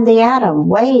surround the atom,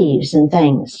 waves and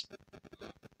things.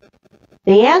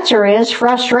 The answer is,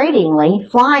 frustratingly,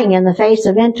 flying in the face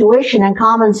of intuition and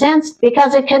common sense,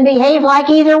 because it can behave like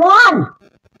either one.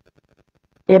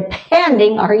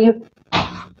 Depending,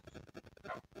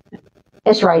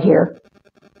 it's right here.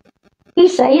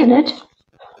 He's saying it.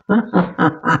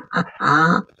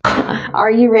 Are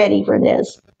you ready for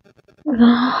this?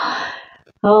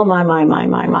 Oh,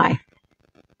 my.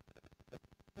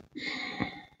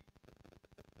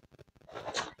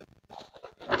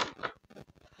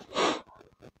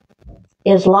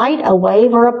 Is light a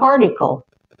wave or a particle?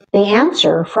 The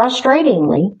answer,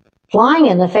 frustratingly, flying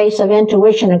in the face of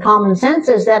intuition and common sense,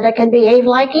 is that it can behave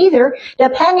like either,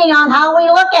 depending on how we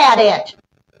look at it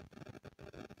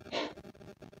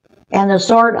and the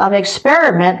sort of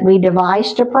experiment we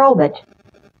devise to probe it.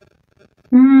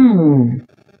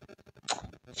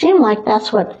 Seemed like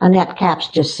that's what Annette Capps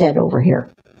just said over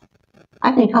here.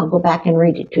 I think I'll go back and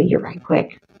read it to you right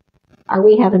quick. Are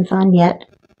we having fun yet?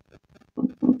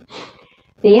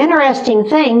 The interesting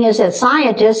thing is that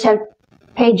scientists have,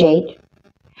 page 8,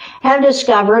 have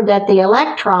discovered that the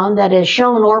electron that is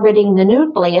shown orbiting the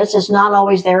nucleus is not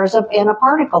always there in a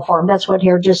particle form. That's what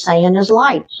here just saying is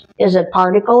light. Is it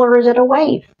particle or is it a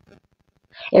wave?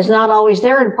 It's not always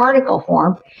there in particle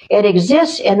form. It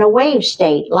exists in a wave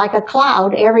state, like a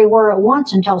cloud, everywhere at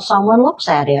once until someone looks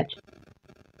at it.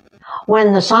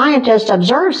 When the scientist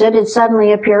observes it, it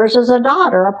suddenly appears as a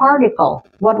dot or a particle.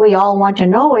 What we all want to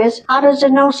know is, how does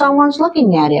it know someone's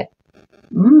looking at it?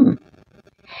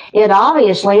 It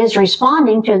obviously is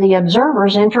responding to the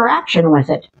observer's interaction with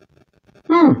it.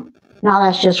 Now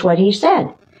that's just what he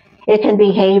said. It can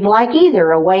behave like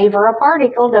either a wave or a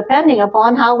particle, depending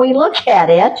upon how we look at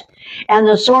it and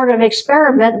the sort of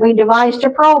experiment we devise to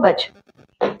probe it.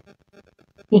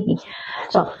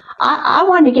 So I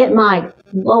wanted to get my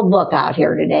little book out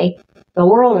here today, The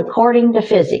World According to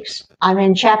Physics. I'm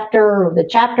in the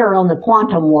chapter on the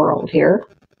quantum world here.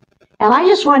 And I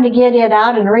just wanted to get it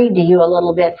out and read to you a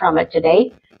little bit from it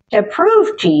today to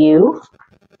prove to you,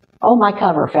 oh, my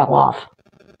cover fell off.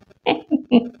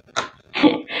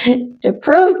 To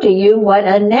prove to you what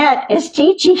Annette is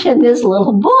teaching in this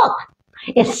little book.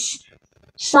 It's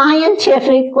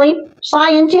scientific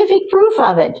proof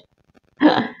of it.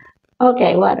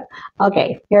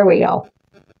 Okay, here we go.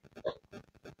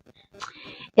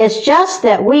 It's just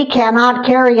that we cannot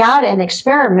carry out an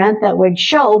experiment that would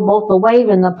show both the wave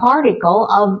and the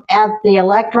particle at the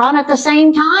electron at the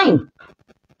same time.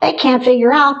 They can't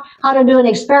figure out how to do an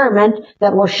experiment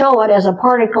that will show it as a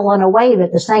particle and a wave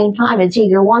at the same time. It's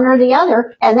either one or the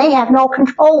other, and they have no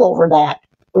control over that,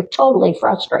 which totally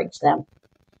frustrates them.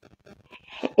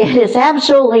 It is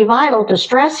absolutely vital to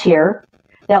stress here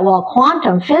that while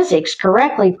quantum physics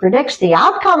correctly predicts the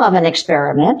outcome of an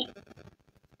experiment,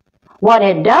 what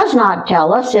it does not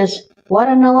tell us is what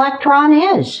an electron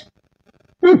is.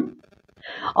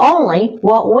 Only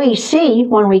what we see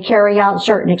when we carry out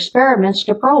certain experiments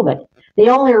to probe it. The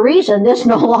only reason this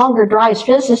no longer drives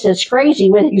physicists crazy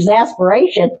with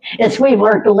exasperation is we've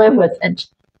learned to live with it.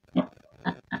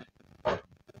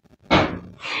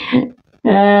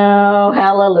 Oh,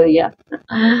 hallelujah.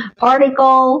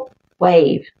 Particle,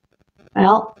 wave.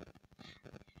 Well,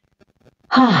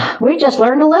 we just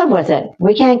learn to live with it.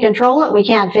 We can't control it. We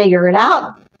can't figure it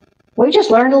out. We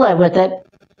just learn to live with it.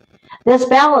 This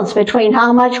balance between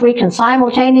how much we can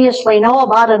simultaneously know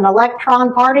about an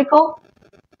electron particle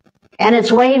and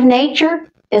its wave nature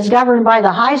is governed by the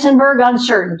Heisenberg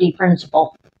uncertainty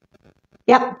principle.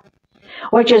 Yep.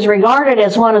 Which is regarded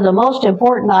as one of the most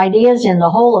important ideas in the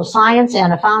whole of science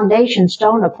and a foundation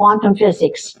stone of quantum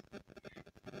physics.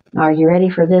 Are you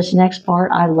ready for this next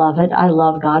part? I love it. I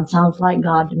love God. Sounds like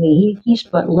God to me. He's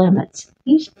put limits.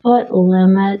 He's put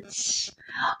limits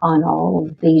on all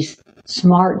of these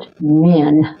smart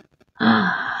men.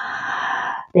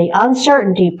 The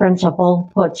uncertainty principle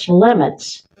puts a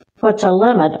limit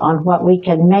on what we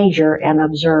can measure and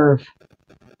observe.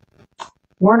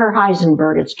 Werner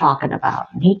Heisenberg is talking about.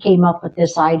 And he came up with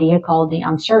this idea called the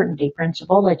uncertainty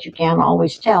principle, that you can't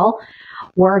always tell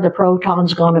where the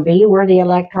proton's going to be, where the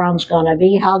electron's going to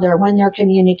be, when they're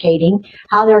communicating,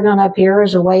 how they're going to appear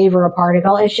as a wave or a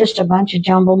particle. It's just a bunch of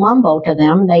jumble mumbo to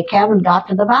them. They haven't got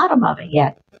to the bottom of it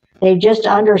yet. They've just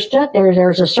understood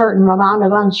there's a certain amount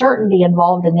of uncertainty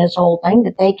involved in this whole thing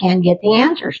that they can't get the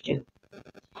answers to.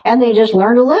 And they just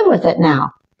learn to live with it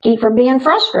now. Keep from being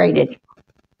frustrated.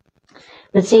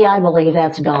 But see, I believe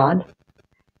that's God.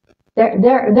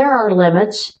 There are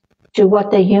limits to what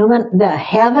the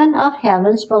heaven of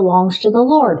heavens belongs to the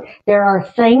Lord. There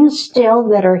are things still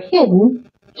that are hidden,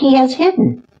 He has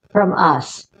hidden from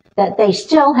us, that they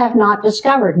still have not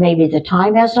discovered. Maybe the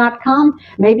time has not come.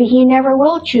 Maybe He never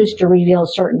will choose to reveal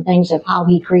certain things of how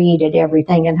He created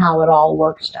everything and how it all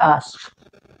works to us.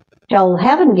 Till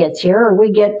heaven gets here, or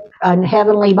we get a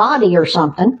heavenly body or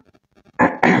something.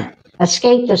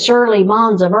 Escape the surly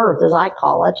bonds of earth, as I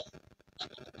call it.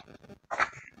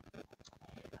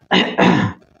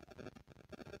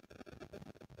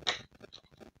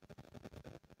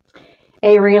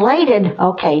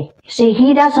 See,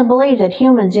 he doesn't believe that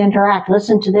humans interact.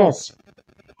 Listen to this.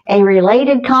 A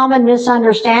related common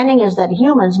misunderstanding is that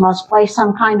humans must play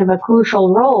some kind of a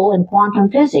crucial role in quantum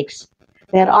physics,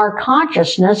 that our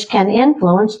consciousness can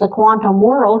influence the quantum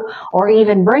world or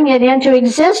even bring it into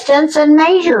existence and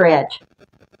measure it.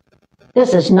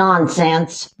 This is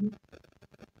nonsense.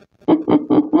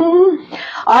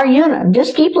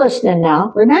 Just keep listening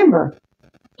now. Remember,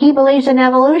 he believes in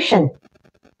evolution.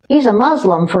 He's a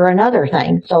Muslim for another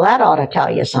thing, so that ought to tell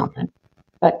you something.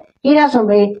 But he doesn't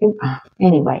believe,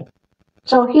 anyway.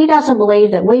 So he doesn't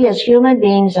believe that we as human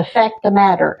beings affect the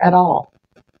matter at all.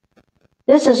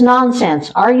 This is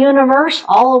nonsense. Our universe,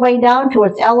 all the way down to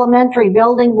its elementary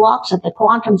building blocks at the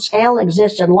quantum scale,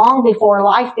 existed long before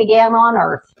life began on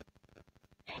Earth.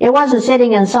 It wasn't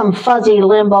sitting in some fuzzy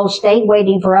limbo state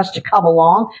waiting for us to come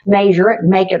along, measure it, and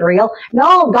make it real.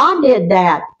 No, God did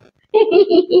that.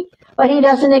 But he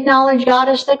doesn't acknowledge God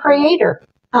as the creator.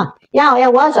 Yeah,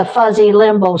 it was a fuzzy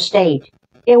limbo state.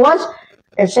 It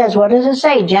says, what does it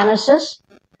say, Genesis?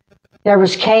 There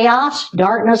was chaos,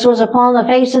 darkness was upon the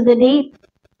face of the deep,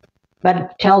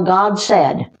 but till God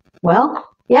said. Well,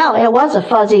 yeah, it was a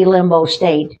fuzzy limbo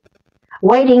state,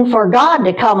 waiting for God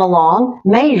to come along,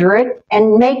 measure it,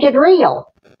 and make it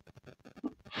real.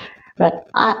 But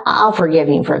I'll forgive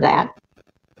him for that.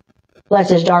 Bless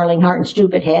his darling heart and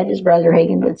stupid head, as Brother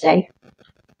Hagin would say.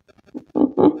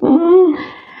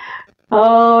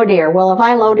 Oh dear. Well, if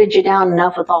I loaded you down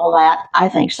enough with all that, I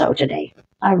think so today.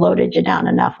 I've loaded you down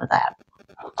enough with that.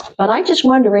 But I just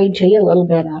wanted to read to you a little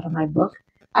bit out of my book.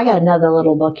 I got another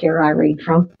little book here I read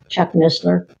from, Chuck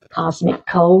Missler, Cosmic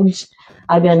Codes.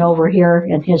 I've been over here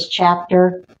in his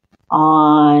chapter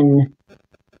on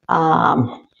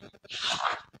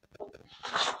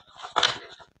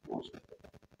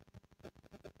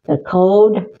the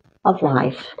code of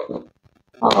life.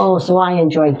 Oh, so I've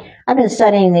been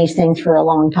studying these things for a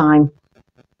long time.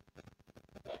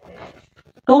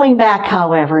 Going back,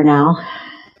 however, now,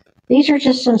 these are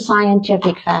just some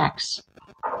scientific facts.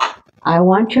 I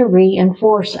want to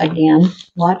reinforce again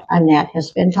what Annette has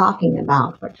been talking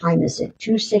about. What time is it?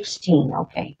 2:16.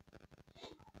 Okay.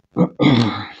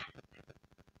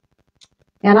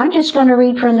 And I'm just going to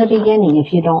read from the beginning,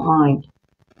 if you don't mind.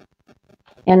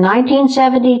 In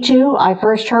 1972, I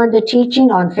first heard the teaching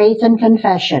on faith and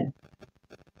confession.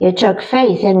 It took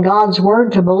faith in God's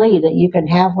word to believe that you can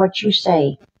have what you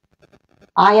say.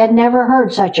 I had never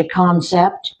heard such a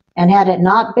concept, and had it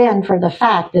not been for the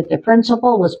fact that the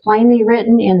principle was plainly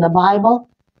written in the Bible,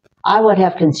 I would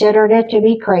have considered it to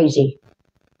be crazy.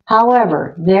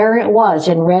 However, there it was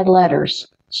in red letters,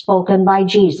 spoken by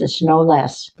Jesus, no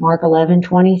less. Mark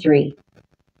 11:23.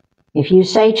 If you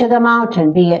say to the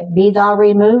mountain, be thou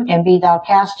removed, and be thou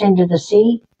cast into the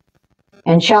sea,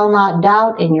 and shall not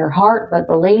doubt in your heart, but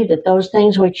believe that those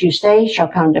things which you say shall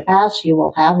come to pass, you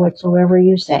will have whatsoever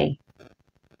you say.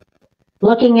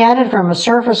 Looking at it from a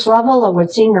surface level, it would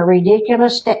seem a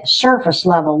ridiculous surface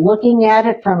level. Looking at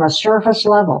it from a surface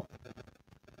level,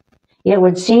 it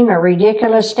would seem a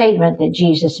ridiculous statement that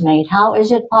Jesus made. How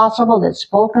is it possible that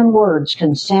spoken words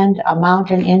can send a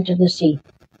mountain into the sea?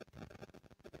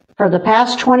 For the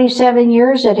past 27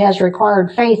 years, it has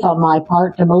required faith on my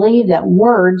part to believe that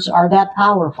words are that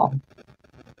powerful.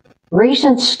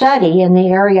 Recent study in the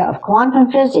area of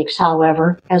quantum physics,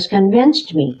 however, has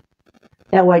convinced me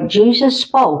that what Jesus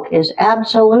spoke is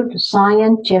absolute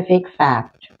scientific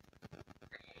fact.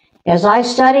 As I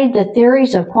studied the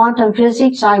theories of quantum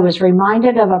physics, I was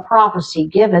reminded of a prophecy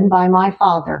given by my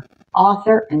father,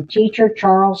 author and teacher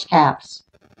Charles Capps.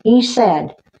 He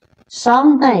said,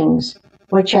 "Some things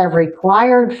which have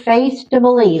required faith to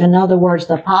believe," in other words,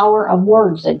 the power of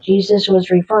words that Jesus was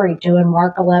referring to in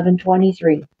Mark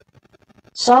 11:23.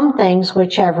 "Some things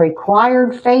which have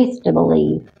required faith to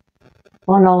believe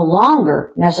will no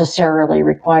longer necessarily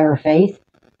require faith,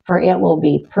 for it will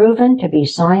be proven to be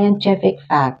scientific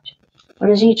fact." What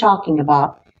is he talking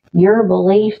about? Your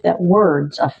belief that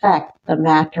words affect the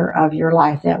matter of your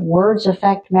life, that words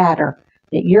affect matter,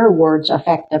 that your words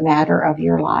affect the matter of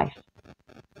your life.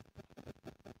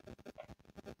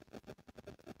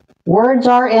 Words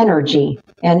are energy,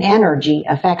 and energy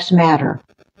affects matter.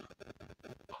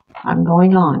 I'm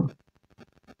going on.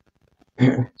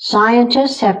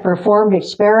 Scientists have performed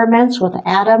experiments with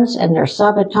atoms and their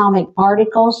subatomic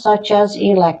particles, such as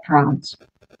electrons.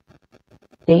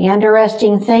 The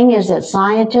interesting thing is that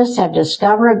scientists have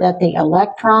discovered that the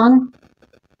electron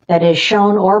that is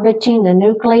shown orbiting the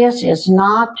nucleus is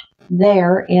not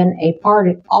there in a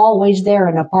always there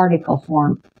in a particle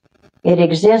form. It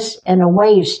exists in a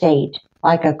wave state,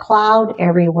 like a cloud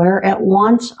everywhere at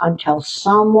once until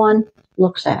someone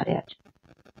looks at it.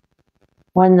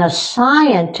 When the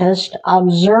scientist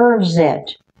observes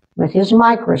it with his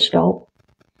microscope,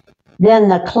 then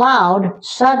the cloud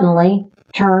suddenly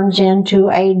turns into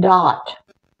a dot.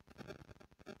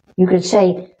 You could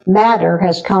say matter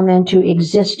has come into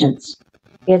existence.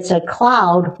 It's a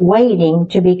cloud waiting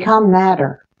to become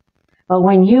matter. But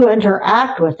when you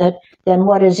interact with it, then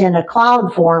what is in a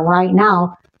cloud form right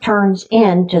now turns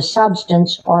into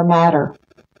substance or matter.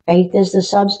 Faith is the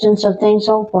substance of things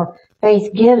hoped for.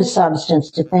 Faith gives substance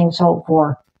to things hoped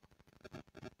for.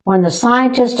 When the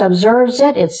scientist observes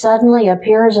it, it suddenly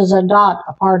appears as a dot,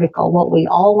 a particle. What we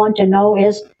all want to know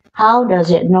is, how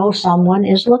does it know someone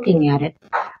is looking at it?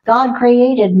 God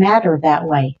created matter that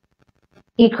way.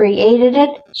 He created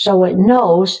it so it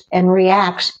knows and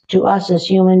reacts to us as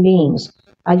human beings.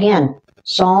 Again,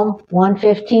 Psalm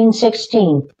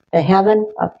 115:16, "The heaven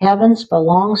of heavens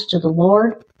belongs to the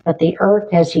Lord, but the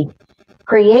earth has He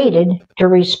created to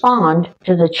respond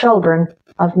to the children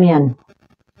of men."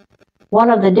 One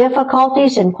of the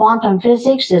difficulties in quantum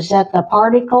physics is that the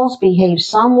particles behave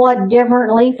somewhat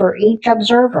differently for each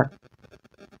observer.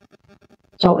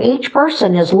 So each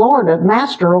person is lord and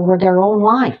master over their own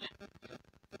life.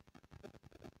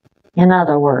 In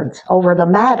other words, over the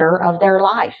matter of their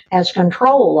life, has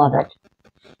control of it.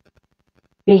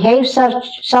 behaves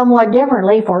somewhat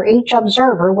differently for each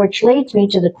observer, which leads me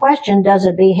to the question, does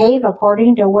it behave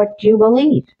according to what you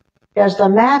believe? Does the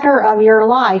matter of your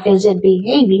life, is it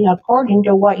behaving according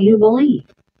to what you believe?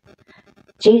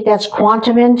 See, that's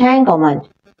quantum entanglement.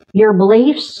 Your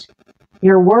beliefs,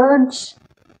 your words,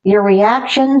 your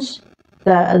reactions,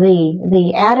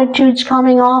 the attitudes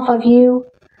coming off of you,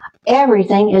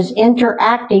 everything is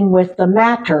interacting with the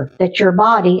matter that your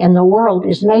body and the world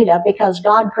is made of, because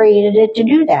God created it to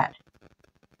do that.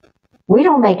 We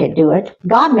don't make it do it.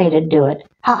 God made it do it.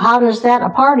 How does that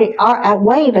a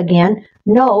wave again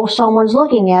know someone's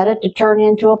looking at it to turn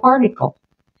into a particle?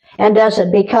 And does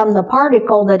it become the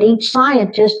particle that each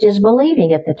scientist is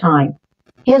believing at the time?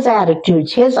 His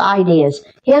attitudes, his ideas,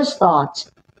 his thoughts.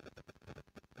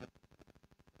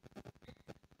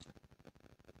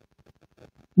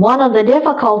 One of the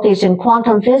difficulties in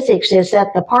quantum physics is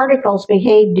that the particles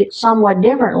behave somewhat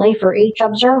differently for each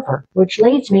observer, which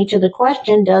leads me to the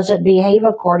question, does it behave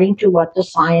according to what the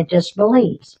scientist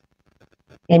believes?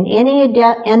 In any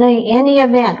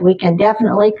event, we can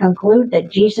definitely conclude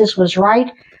that Jesus was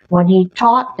right when he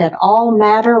taught that all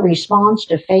matter responds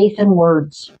to faith and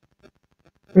words.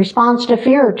 Responds to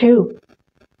fear too,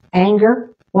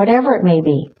 anger, whatever it may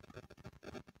be.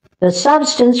 The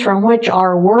substance from which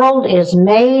our world is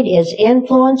made is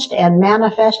influenced and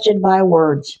manifested by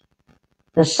words.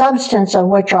 The substance of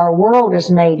which our world is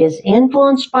made is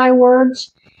influenced by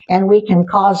words, and we can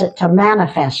cause it to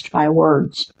manifest by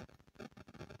words.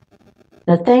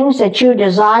 The things that you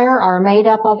desire are made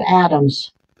up of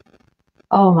atoms.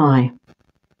 Oh my.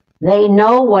 They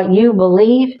know what you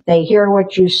believe, they hear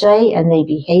what you say, and they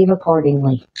behave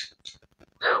accordingly.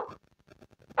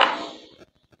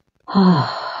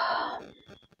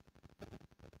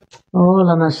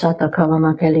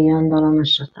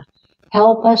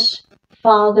 Help us,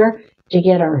 Father, to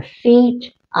get our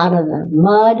feet out of the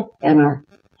mud and our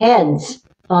heads,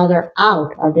 Father,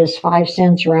 out of this five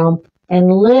sense realm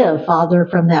and live, Father,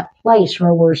 from that place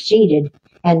where we're seated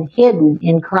and hidden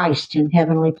in Christ in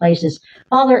heavenly places.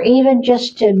 Father, even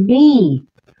just to be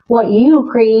what you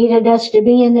created us to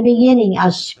be in the beginning,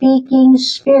 a speaking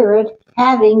spirit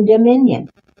having dominion.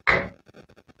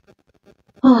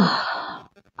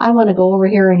 I want to go over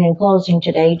here and in closing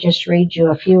today, just read you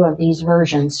a few of these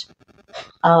versions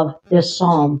of this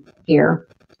psalm here.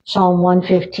 Psalm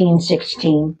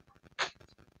 115:16.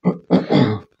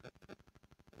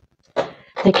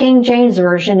 The King James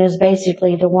Version is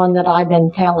basically the one that I've been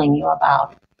telling you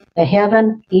about. The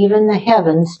heaven, even the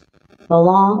heavens,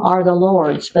 are the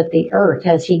Lord's, but the earth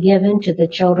has he given to the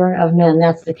children of men.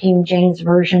 That's the King James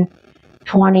Version,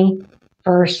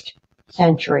 21st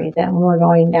century. Then we're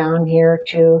going down here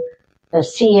to the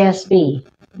CSB,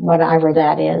 whatever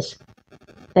that is.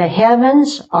 The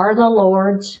heavens are the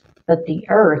Lord's, but the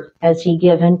earth has he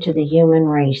given to the human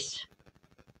race.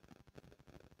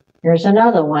 Here's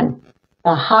another one.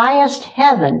 The highest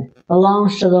heaven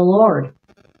belongs to the Lord,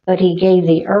 but he gave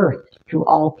the earth to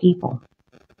all people.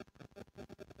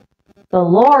 The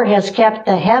Lord has kept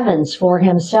the heavens for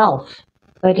himself,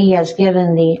 but he has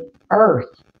given the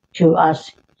earth to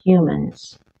us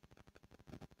humans.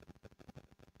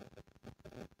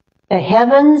 The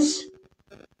heavens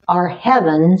are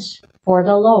heavens for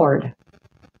the Lord,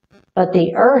 but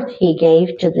the earth he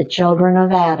gave to the children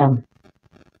of Adam.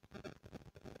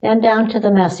 Then down to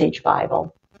the Message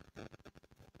Bible.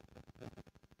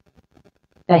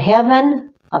 The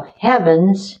heaven of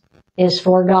heavens is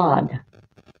for God,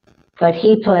 but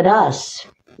he put us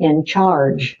in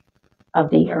charge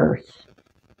of the earth.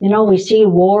 You know, we see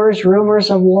wars, rumors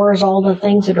of wars, all the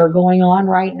things that are going on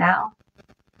right now.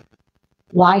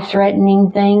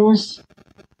 Life-threatening things,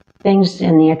 things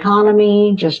in the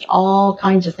economy, just all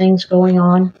kinds of things going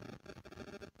on.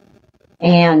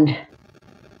 And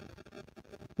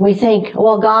we think,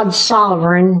 well, God's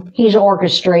sovereign. He's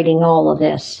orchestrating all of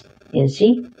this. Is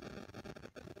he?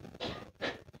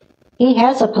 He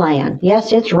has a plan.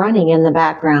 Yes, it's running in the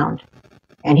background.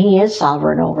 And he is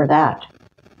sovereign over that.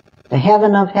 The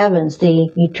heaven of heavens,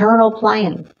 the eternal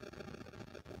plan.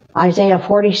 Isaiah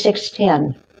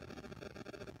 46:10.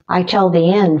 I tell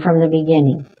the end from the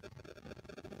beginning.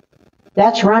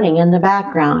 That's running in the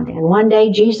background. And one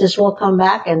day Jesus will come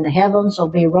back and the heavens will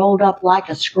be rolled up like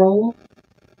a scroll.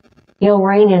 He'll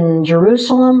reign in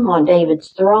Jerusalem on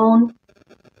David's throne.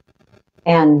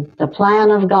 And the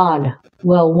plan of God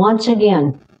will once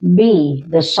again be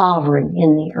the sovereign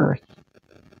in the earth.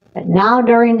 But now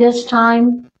during this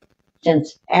time,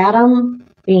 since Adam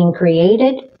being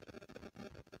created,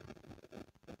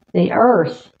 the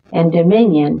earth and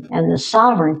dominion and the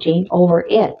sovereignty over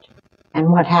it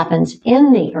and what happens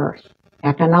in the earth,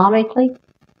 economically,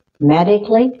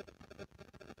 medically,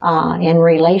 in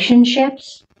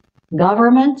relationships,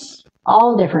 governments,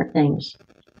 all different things,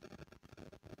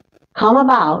 come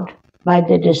about by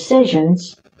the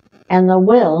decisions and the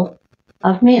will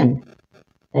of men.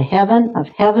 The heaven of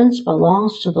heavens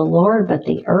belongs to the Lord, but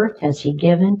the earth has he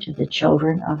given to the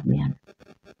children of men.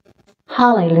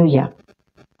 Hallelujah.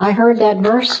 I heard that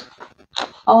verse,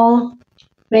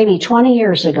 maybe 20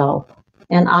 years ago,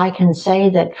 and I can say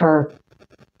that for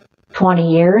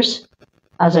 20 years,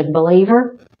 as a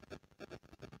believer,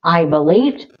 I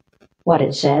believed what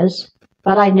it says,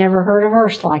 but I'd never heard a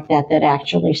verse like that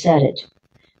actually said it.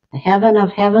 The heaven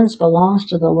of heavens belongs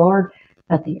to the Lord,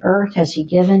 but the earth has he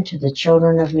given to the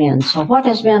children of men. So what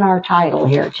has been our title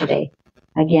here today?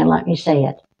 Again, let me say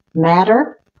it.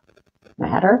 Matter,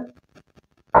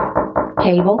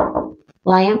 table,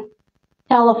 lamp,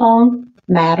 telephone,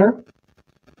 matter.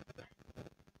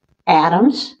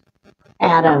 Atoms.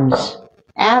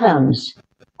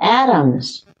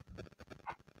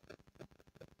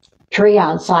 Tree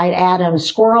outside, atoms.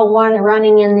 Squirrel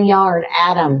running in the yard,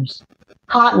 atoms.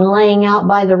 Cotton laying out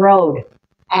by the road,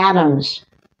 atoms.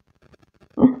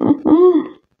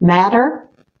 Matter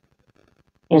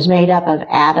is made up of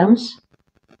atoms,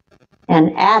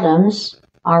 and atoms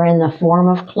are in the form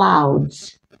of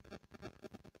clouds.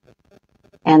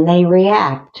 And they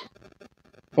react.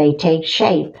 They take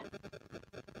shape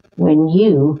when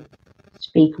you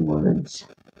speak words.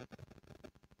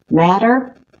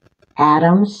 Matter,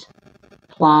 atoms,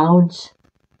 clouds,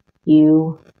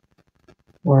 you,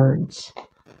 words.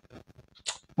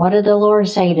 What did the Lord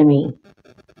say to me?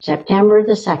 September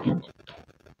the 2nd.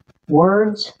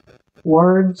 Words,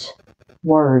 words,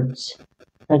 words.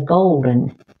 The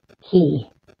golden key.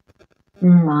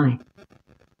 My.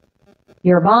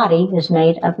 Your body is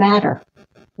made of matter.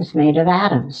 It's made of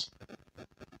atoms.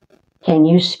 Can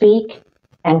you speak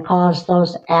and cause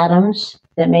those atoms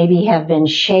that maybe have been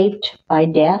shaped by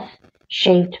death,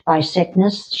 shaped by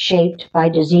sickness, shaped by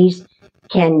disease?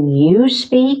 Can you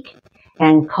speak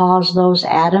and cause those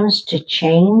atoms to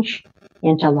change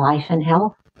into life and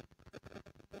health?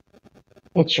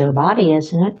 It's your body,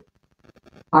 isn't it?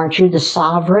 Aren't you the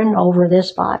sovereign over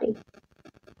this body?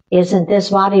 Isn't this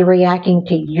body reacting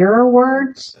to your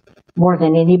words more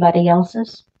than anybody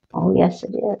else's? Oh, yes,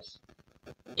 it is.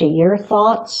 To your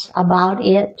thoughts about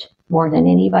it more than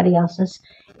anybody else's.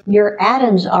 Your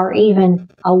atoms are even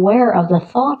aware of the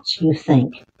thoughts you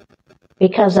think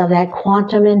because of that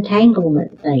quantum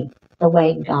entanglement thing, the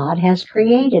way God has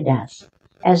created us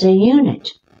as a unit,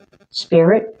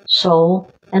 spirit,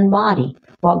 soul, and body.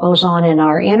 What goes on in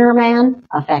our inner man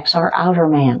affects our outer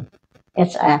man.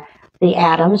 It's the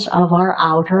atoms of our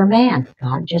outer man.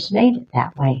 God just made it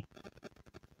that way.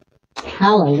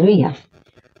 Hallelujah.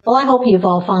 Well, I hope you've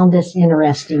all found this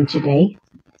interesting today.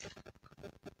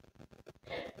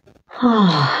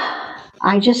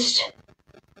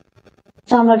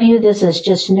 Some of you, this is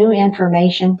just new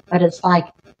information, but it's like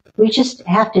we just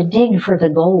have to dig for the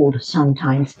gold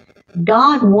sometimes.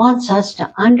 God wants us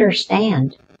to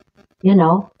understand, He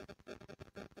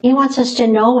wants us to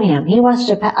know Him. He wants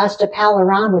us to pal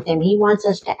around with Him. He wants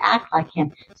us to act like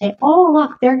Him. Say, oh,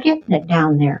 look, they're getting it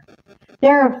down there.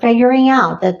 They're figuring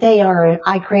out that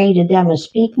I created them a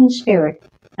speaking spirit.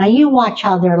 Now you watch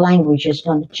how their language is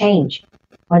going to change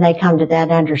when they come to that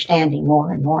understanding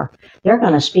more and more. They're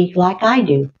going to speak like I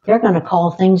do. They're going to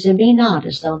call things that be not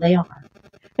as though they are.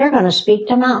 They're going to speak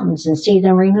to mountains and see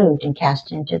them removed and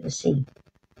cast into the sea.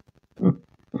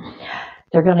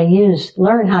 They're going to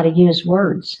learn how to use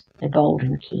words, the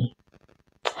golden key.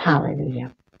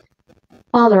 Hallelujah.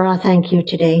 Father, I thank you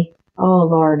today. Oh,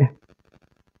 Lord.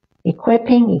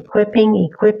 Equipping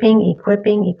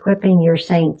your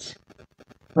saints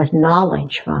with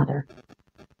knowledge, Father.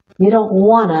 You don't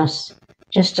want us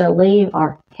just to leave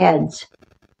our heads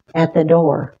at the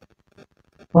door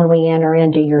when we enter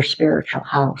into your spiritual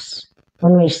house,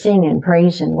 when we sing and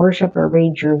praise and worship or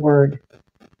read your word.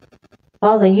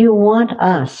 Father, you want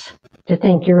us to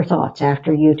think your thoughts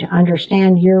after you, to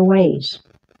understand your ways.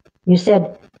 You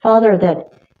said, Father, that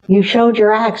you showed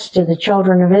your acts to the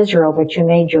children of Israel, but you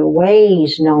made your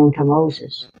ways known to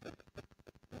Moses.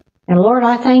 And Lord,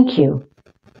 I thank you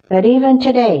that even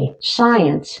today,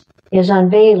 science is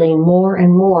unveiling more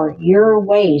and more your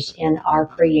ways in our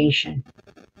creation.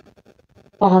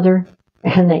 Father,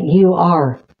 and that you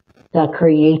are the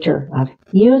creator of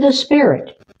you, the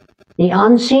Spirit, the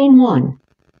unseen one,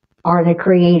 are the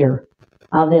creator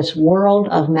of this world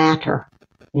of matter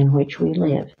in which we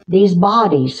live, these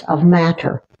bodies of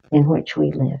matter in which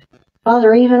we live.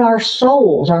 Father, even our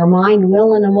souls, our mind,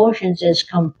 will, and emotions is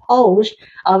composed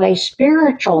of a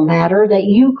spiritual matter that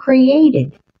you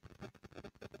created.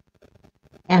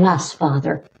 and us,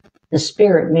 Father, the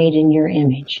spirit made in your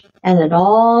image, and that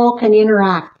all can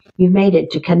interact. You've made it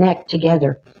to connect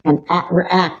together and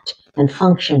react and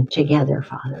function together,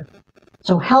 Father.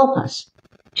 So help us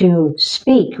to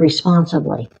speak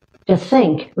responsibly, to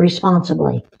think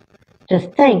responsibly, to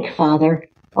think, Father,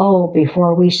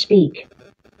 before we speak,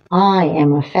 I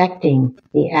am affecting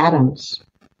the atoms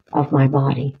of my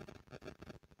body.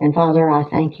 And Father, I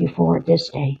thank you for it this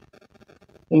day.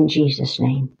 In Jesus'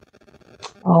 name.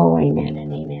 Oh, amen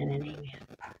and amen and amen.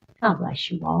 God bless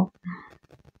you all.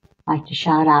 I'd like to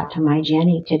shout out to my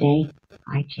Jenny today.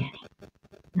 Hi, Jenny.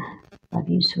 Love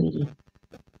you, sweetie.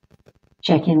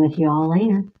 Check in with you all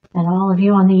later. And all of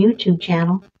you on the YouTube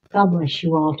channel, God bless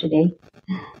you all today.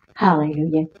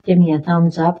 Hallelujah. Give me a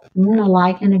thumbs up, a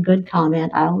like, and a good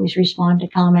comment. I always respond to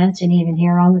comments, and even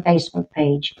here on the Facebook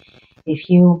page. If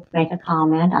you make a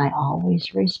comment, I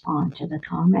always respond to the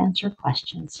comments or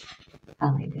questions.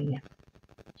 Hallelujah.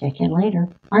 Check in later.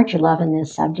 Aren't you loving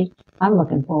this subject? I'm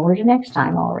looking forward to next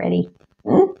time already.